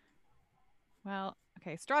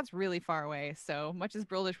 okay. Strahd's really far away, so much as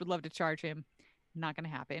Brildish would love to charge him, not going to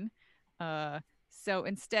happen. So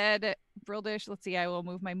instead, Brildish, let's see, I will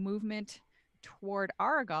move my movement toward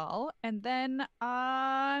Argal, and then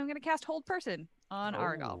I'm going to cast Hold Person on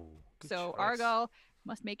Argal. Oh, good So choice. Argal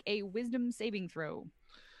must make a Wisdom saving throw.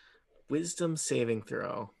 Wisdom saving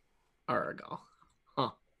throw. Aragal.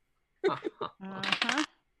 Huh. Uh-huh.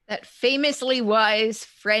 That famously wise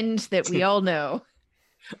friend that we all know.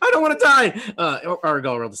 I don't want to die.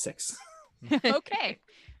 Aragal rolled a 6. Okay.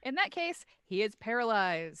 In that case, he is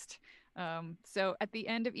paralyzed. So at the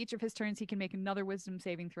end of each of his turns, he can make another Wisdom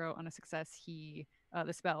saving throw. On a success, the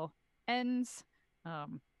spell ends.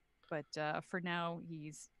 But for now,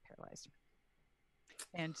 he's paralyzed.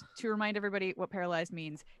 And to remind everybody what paralyzed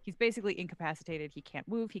means, he's basically incapacitated. He can't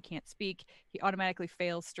move. He can't speak. He automatically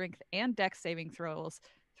fails strength and dex saving throws.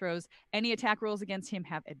 Any attack rolls against him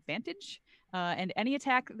have advantage. And any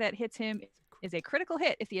attack that hits him is a critical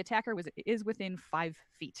hit if the attacker is within 5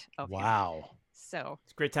 feet of him. Wow. So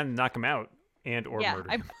It's a great time to knock him out and or yeah, murder.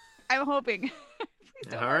 I'm hoping. Please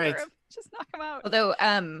don't All murder right. him. Just knock him out. Although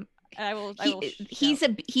And I will he's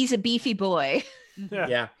a beefy boy.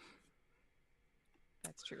 Yeah.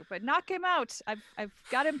 That's true. But knock him out. I've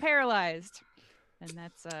got him paralyzed. And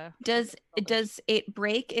that's Does it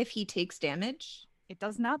break if he takes damage? it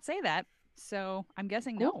does not say that. So I'm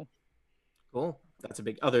guessing no. Cool. That's a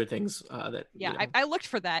big other things that. Yeah, you know. I looked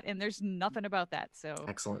for that and there's nothing about that. So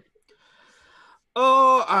Excellent.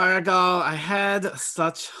 Oh, Aragal, I had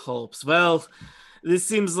such hopes. Well, this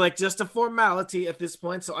seems like just a formality at this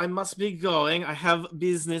point, so I must be going. I have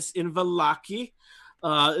business in Valaki.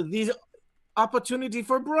 The opportunity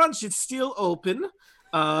for brunch is still open.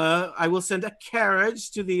 I will send a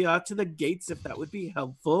carriage to the gates if that would be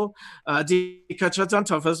helpful. But I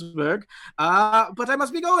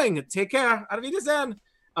must be going. Take care. Auf Wiedersehen.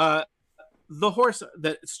 The horse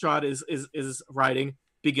that Strahd is riding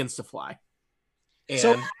begins to fly.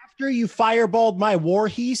 So And after you fireballed my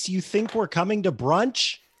Warheese, you think we're coming to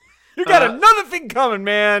brunch? You got another thing coming,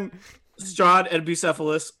 man. Strahd and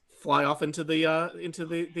Bucephalus fly off into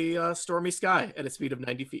the stormy sky at a speed of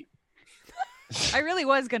 90 feet. I really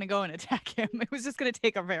was gonna go and attack him. It was just gonna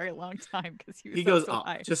take a very long time because he was He goes so up.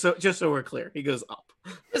 high. Just so we're clear, he goes up.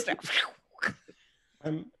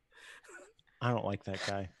 I don't like that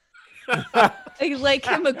guy. I like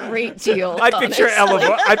him a great deal. I picture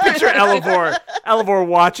honestly. Elevor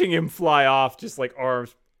watching him fly off, just like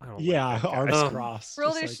arms I don't like Yeah, that guy. arms crossed. just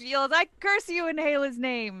Broldish like- yells, "I curse you in Hela's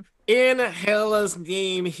name!" In Hela's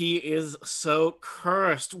name, he is so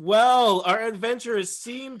cursed. Well, our adventurers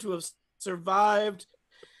seem to have survived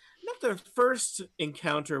not their first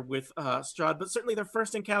encounter with Strahd, but certainly their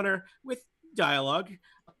first encounter with dialogue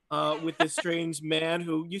with this strange man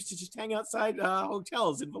who used to just hang outside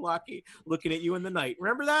hotels in Vallaki looking at you in the night.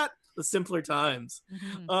 Remember that? The simpler times.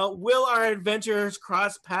 Will our adventurers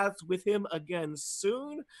cross paths with him again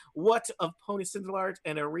soon? What of Pony Cinderlart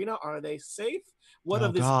and Arena? Are they safe? What Oh,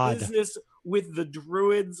 of this God. business with the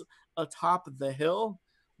druids atop the hill?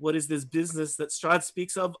 What is this business that Strahd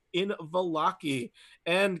speaks of in Vallaki?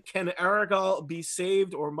 And can Aragal be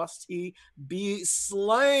saved or must he be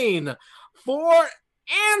slain? For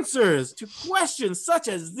answers to questions such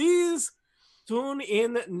as these, tune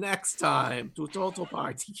in next time to Total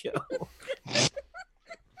Party Kill.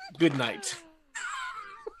 Good night.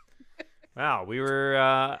 Wow, we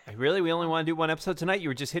were we only want to do one episode tonight. You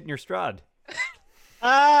were just hitting your Strahd.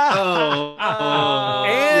 Oh.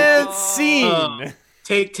 And scene.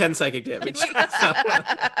 Take 10 psychic damage.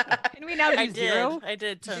 Can we now do I did. zero? I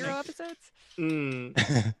did, Tony. 0 episodes?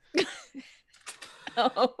 Mm.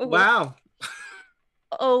 Oh, Wow.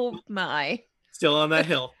 oh my. Still on that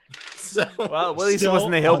hill. So, Well, at least it Still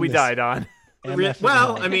wasn't the hill on we this. died on. MF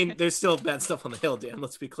well, and I mean, there's still bad stuff on the hill, Dan.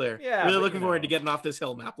 Let's be clear. Yeah, Really but, looking you forward know. to getting off this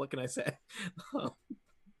hill map. What can I say?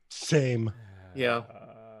 Same. Yeah.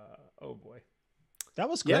 Oh boy. That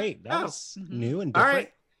was Yeah. great. That Oh. was Mhm. new and All different.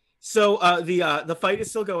 right. So the fight is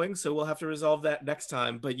still going, so we'll have to resolve that next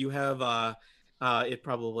time. But you have it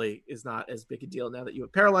probably is not as big a deal now that you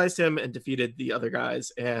have paralyzed him and defeated the other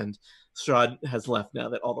guys, and Strahd has left now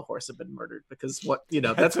that all the horse have been murdered. Because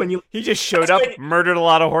that's when you He just showed up, murdered a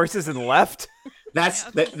lot of horses, and left. that's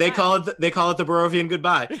Yeah, that's they call it the Barovian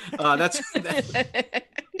goodbye.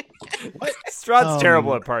 Strahd's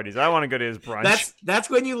terrible at parties. I want to go to his brunch. That's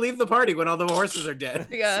when you leave the party when all the horses are dead.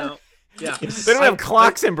 Yeah. So, yeah. They don't have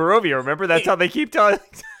clocks in Barovia. Remember, that's how they keep telling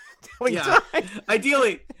Yeah. time.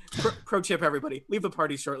 Ideally, pro tip, everybody, leave the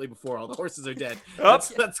party shortly before all the horses are dead. Oh.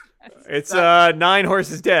 That's It's 9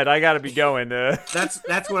 horses dead. I got to be going. that's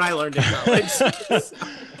what I learned in college.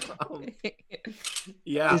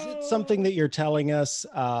 Yeah. Is it something that you're telling us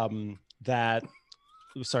that,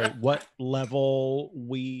 what level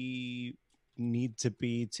we need to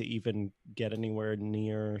be to even get anywhere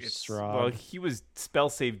near Strahd? Well, he was spell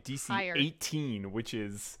save DC Higher. 18, which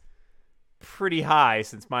is pretty high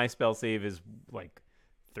since my spell save is like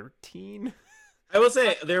 13. I will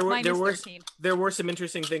say there Minus were 13. there were some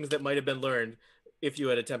interesting things that might have been learned if you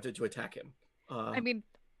had attempted to attack him. I mean,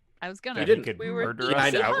 I was gonna. You He didn't. could We were- murder Yeah, I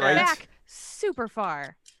us know, outright. Back super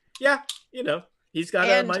far. Yeah, he's got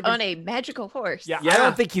and a on a magical horse. Yeah, Yeah. I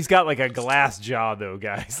don't think he's got like a glass jaw though,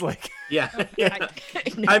 guys. Like, yeah.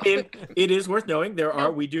 I mean, it is worth knowing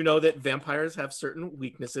we do know that vampires have certain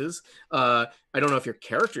weaknesses. I don't know if your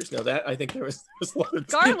characters know that. I think there was a lot of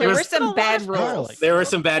Garlic. There there were was, some bad garlic. rolls. there were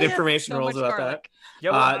some bad Yeah, information so rolls much about garlic.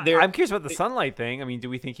 yeah, well, there- I'm curious about the sunlight thing. I mean, do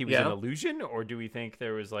we think he was Yeah. an illusion, or do we think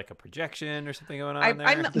there was like a projection or something going on I'm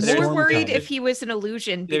there? The more storm worried coming. if he was an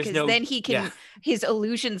illusion There's because no- then he can yeah. his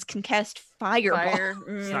illusions can cast fireball, Fire.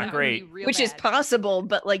 It's That not would great. be real which is bad. possible,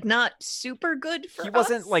 but like not super good for He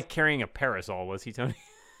wasn't us. like carrying a parasol, was he, Tony?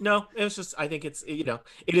 No, it was just I think it's it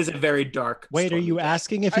is a very dark. Wait, are stormy you day.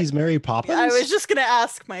 asking if he's Mary Poppins? I was just gonna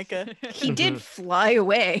ask Micah. He did fly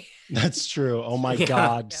away, That's true. Oh my Yeah.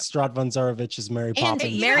 God. Yep. Strahd von Zarovich is Mary and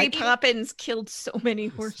Poppins. Mary I- Poppins killed so many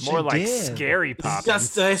horses. More like did. scary Poppins.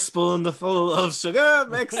 Just a spoonful of sugar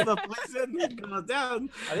makes the poison go down.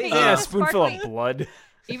 I think Yeah, a spoonful of sparkly. blood.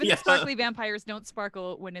 Even Yeah. the sparkly vampires don't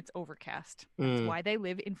sparkle when it's overcast. That's Mm. why they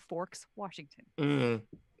live in Forks, Washington.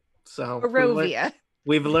 So Barovia,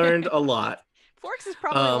 we've learned a lot. Forks is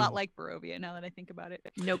probably a lot Um, like Barovia now that I think about it.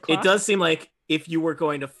 no It clock. does seem like if you were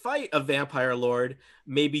going to fight a vampire lord,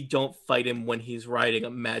 maybe don't fight him when he's riding a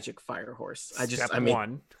magic fire horse. Step I mean,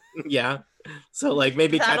 one. yeah. So like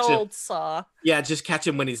maybe That catch him. old saw. Yeah, just catch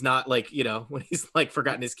him when he's not like when he's like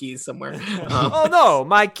forgotten his keys somewhere. Oh no,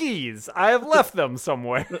 my keys! I have left them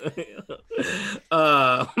somewhere.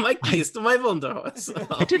 My keys to my Wunderhorse.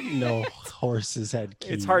 I didn't know horses had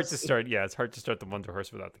keys. It's hard to start. Yeah, it's hard to start the Wonder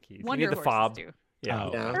Horse without the keys. Wonder you need the horses fob. do. Yeah. Oh,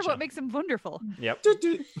 Yeah. Or gotcha. what makes them wonderful? Yep. Doot,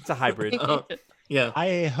 doot. It's a hybrid. Yeah.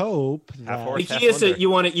 I hope Half that horse, The half key is that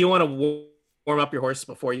wonder. you want to warm up your horse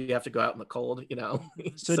before you have to go out in the cold.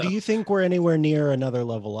 So do you think we're anywhere near another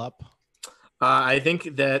level up? I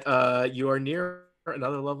think that you are near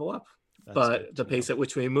another level up, That's but good the to pace know. at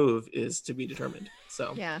which we move is to be determined.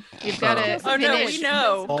 So Yeah, you've got to. Oh, no, we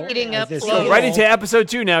know. Eating up. This slow. is- Right into episode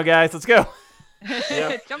 2 now, guys. Let's go.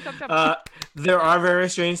 Yeah. Jump, jump, jump. There are very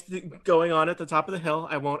strange going on at the top of the hill.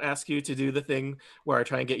 I won't ask you to do the thing where I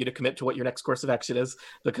try and get you to commit to what your next course of action is,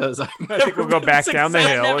 because I think we'll go back down the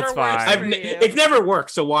hill. It's fine. It's never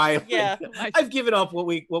worked, so why? Yeah. I've given up what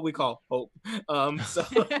we call hope.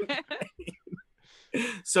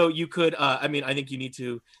 So you could. I mean, I think you need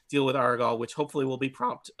to deal with Aragol, which hopefully will be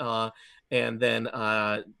prompt, and then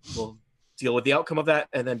we'll deal with the outcome of that,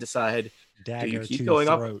 and then decide: Dagger do you keep to going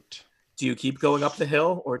throat. up? Do you keep going up the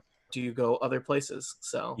hill, or do you go other places?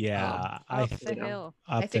 So yeah, Up the hill.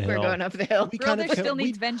 I think we're going up the hill. We kind of Brildish still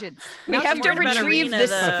needs vengeance. We have to We're about to retrieve arena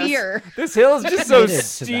the sphere. This hill is just so Committed to that.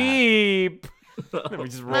 steep. Then we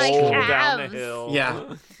just My roll down the calves. hill.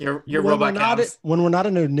 Yeah, your when robot we're not calves. when we're not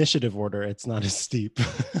in initiative order, it's not as steep.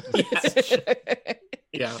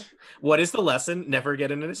 Yeah. What is the lesson? Never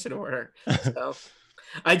get an initiative order. So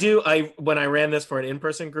when I ran this for an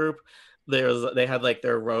in-person group, they had like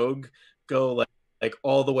their rogue go like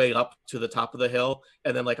all the way up to the top of the hill,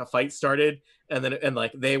 and then like a fight started, and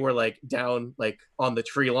like they were like down like on the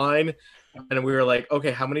tree line, and we were like,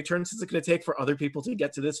 okay, how many turns is it going to take for other people to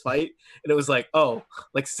get to this fight? And it was like, oh,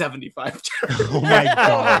 like 75 turns. Oh my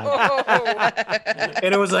god.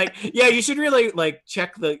 And it was like, yeah, you should really like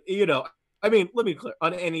check the, I mean, let me be clear,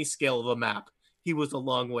 on any scale of a map, he was a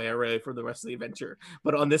long way away from the rest of the adventure.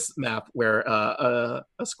 But on this map where a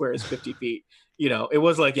square is 50 feet, it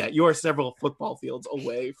was like, yeah, you are several football fields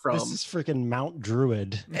away from. This is freaking Mount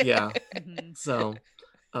Druid. Yeah. So,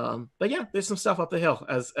 but yeah, there's some stuff up the hill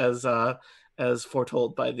as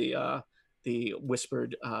foretold by the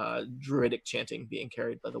whispered druidic chanting being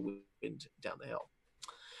carried by the wind down the hill.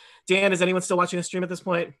 Dan, is anyone still watching the stream at this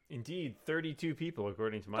point? Indeed, 32 people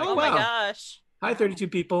according to my. Oh wow. my gosh. Hi, 32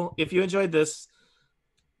 people. If you enjoyed this,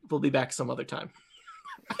 we'll be back some other time.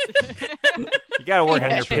 You gotta work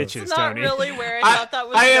on your pitches, It's not Tony. really where I thought that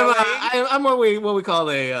was going. I'm what we call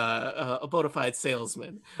a bona fide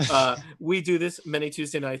salesman. We do this many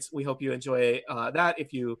Tuesday nights. We hope you enjoy that.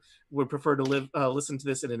 If you would prefer to listen to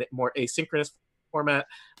this in a more asynchronous format,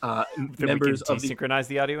 members we of can desynchronize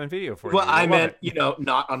the audio and video for you. Well, I meant, it.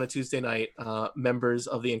 not on a Tuesday night. Members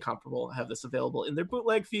of the Incomparable have this available in their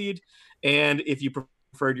bootleg feed, and if you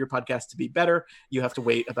preferred your podcast to be better, you have to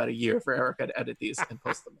wait about a year for Erica to edit these and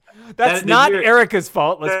post them. That's not Erica's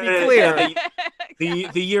fault. Let's be clear.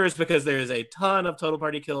 The year is because there is a ton of Total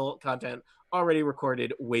Party Kill content already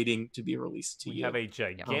recorded, waiting to be released to you. We have a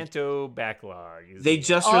giganto backlog. They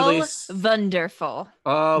just All released. wonderful.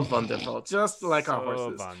 Oh, wonderful! Just like our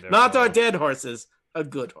horses, wonderful. not our dead horses.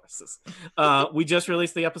 Good horses. We just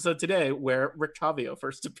released the episode today where Rick Chavio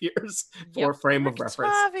first appears for frame of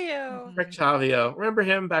reference. Rick Chavio. Remember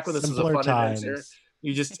him back when this Simpler was a fun times. adventure?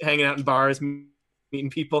 You just hanging out in bars, meeting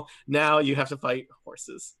people. Now you have to fight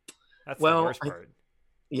horses. That's Well, the worst part.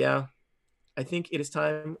 Yeah, I think it is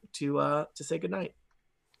time to say goodnight.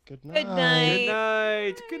 Good night. Good night. Good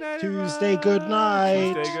night. Good night. Tuesday, everyone. good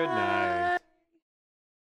night. Tuesday, good night.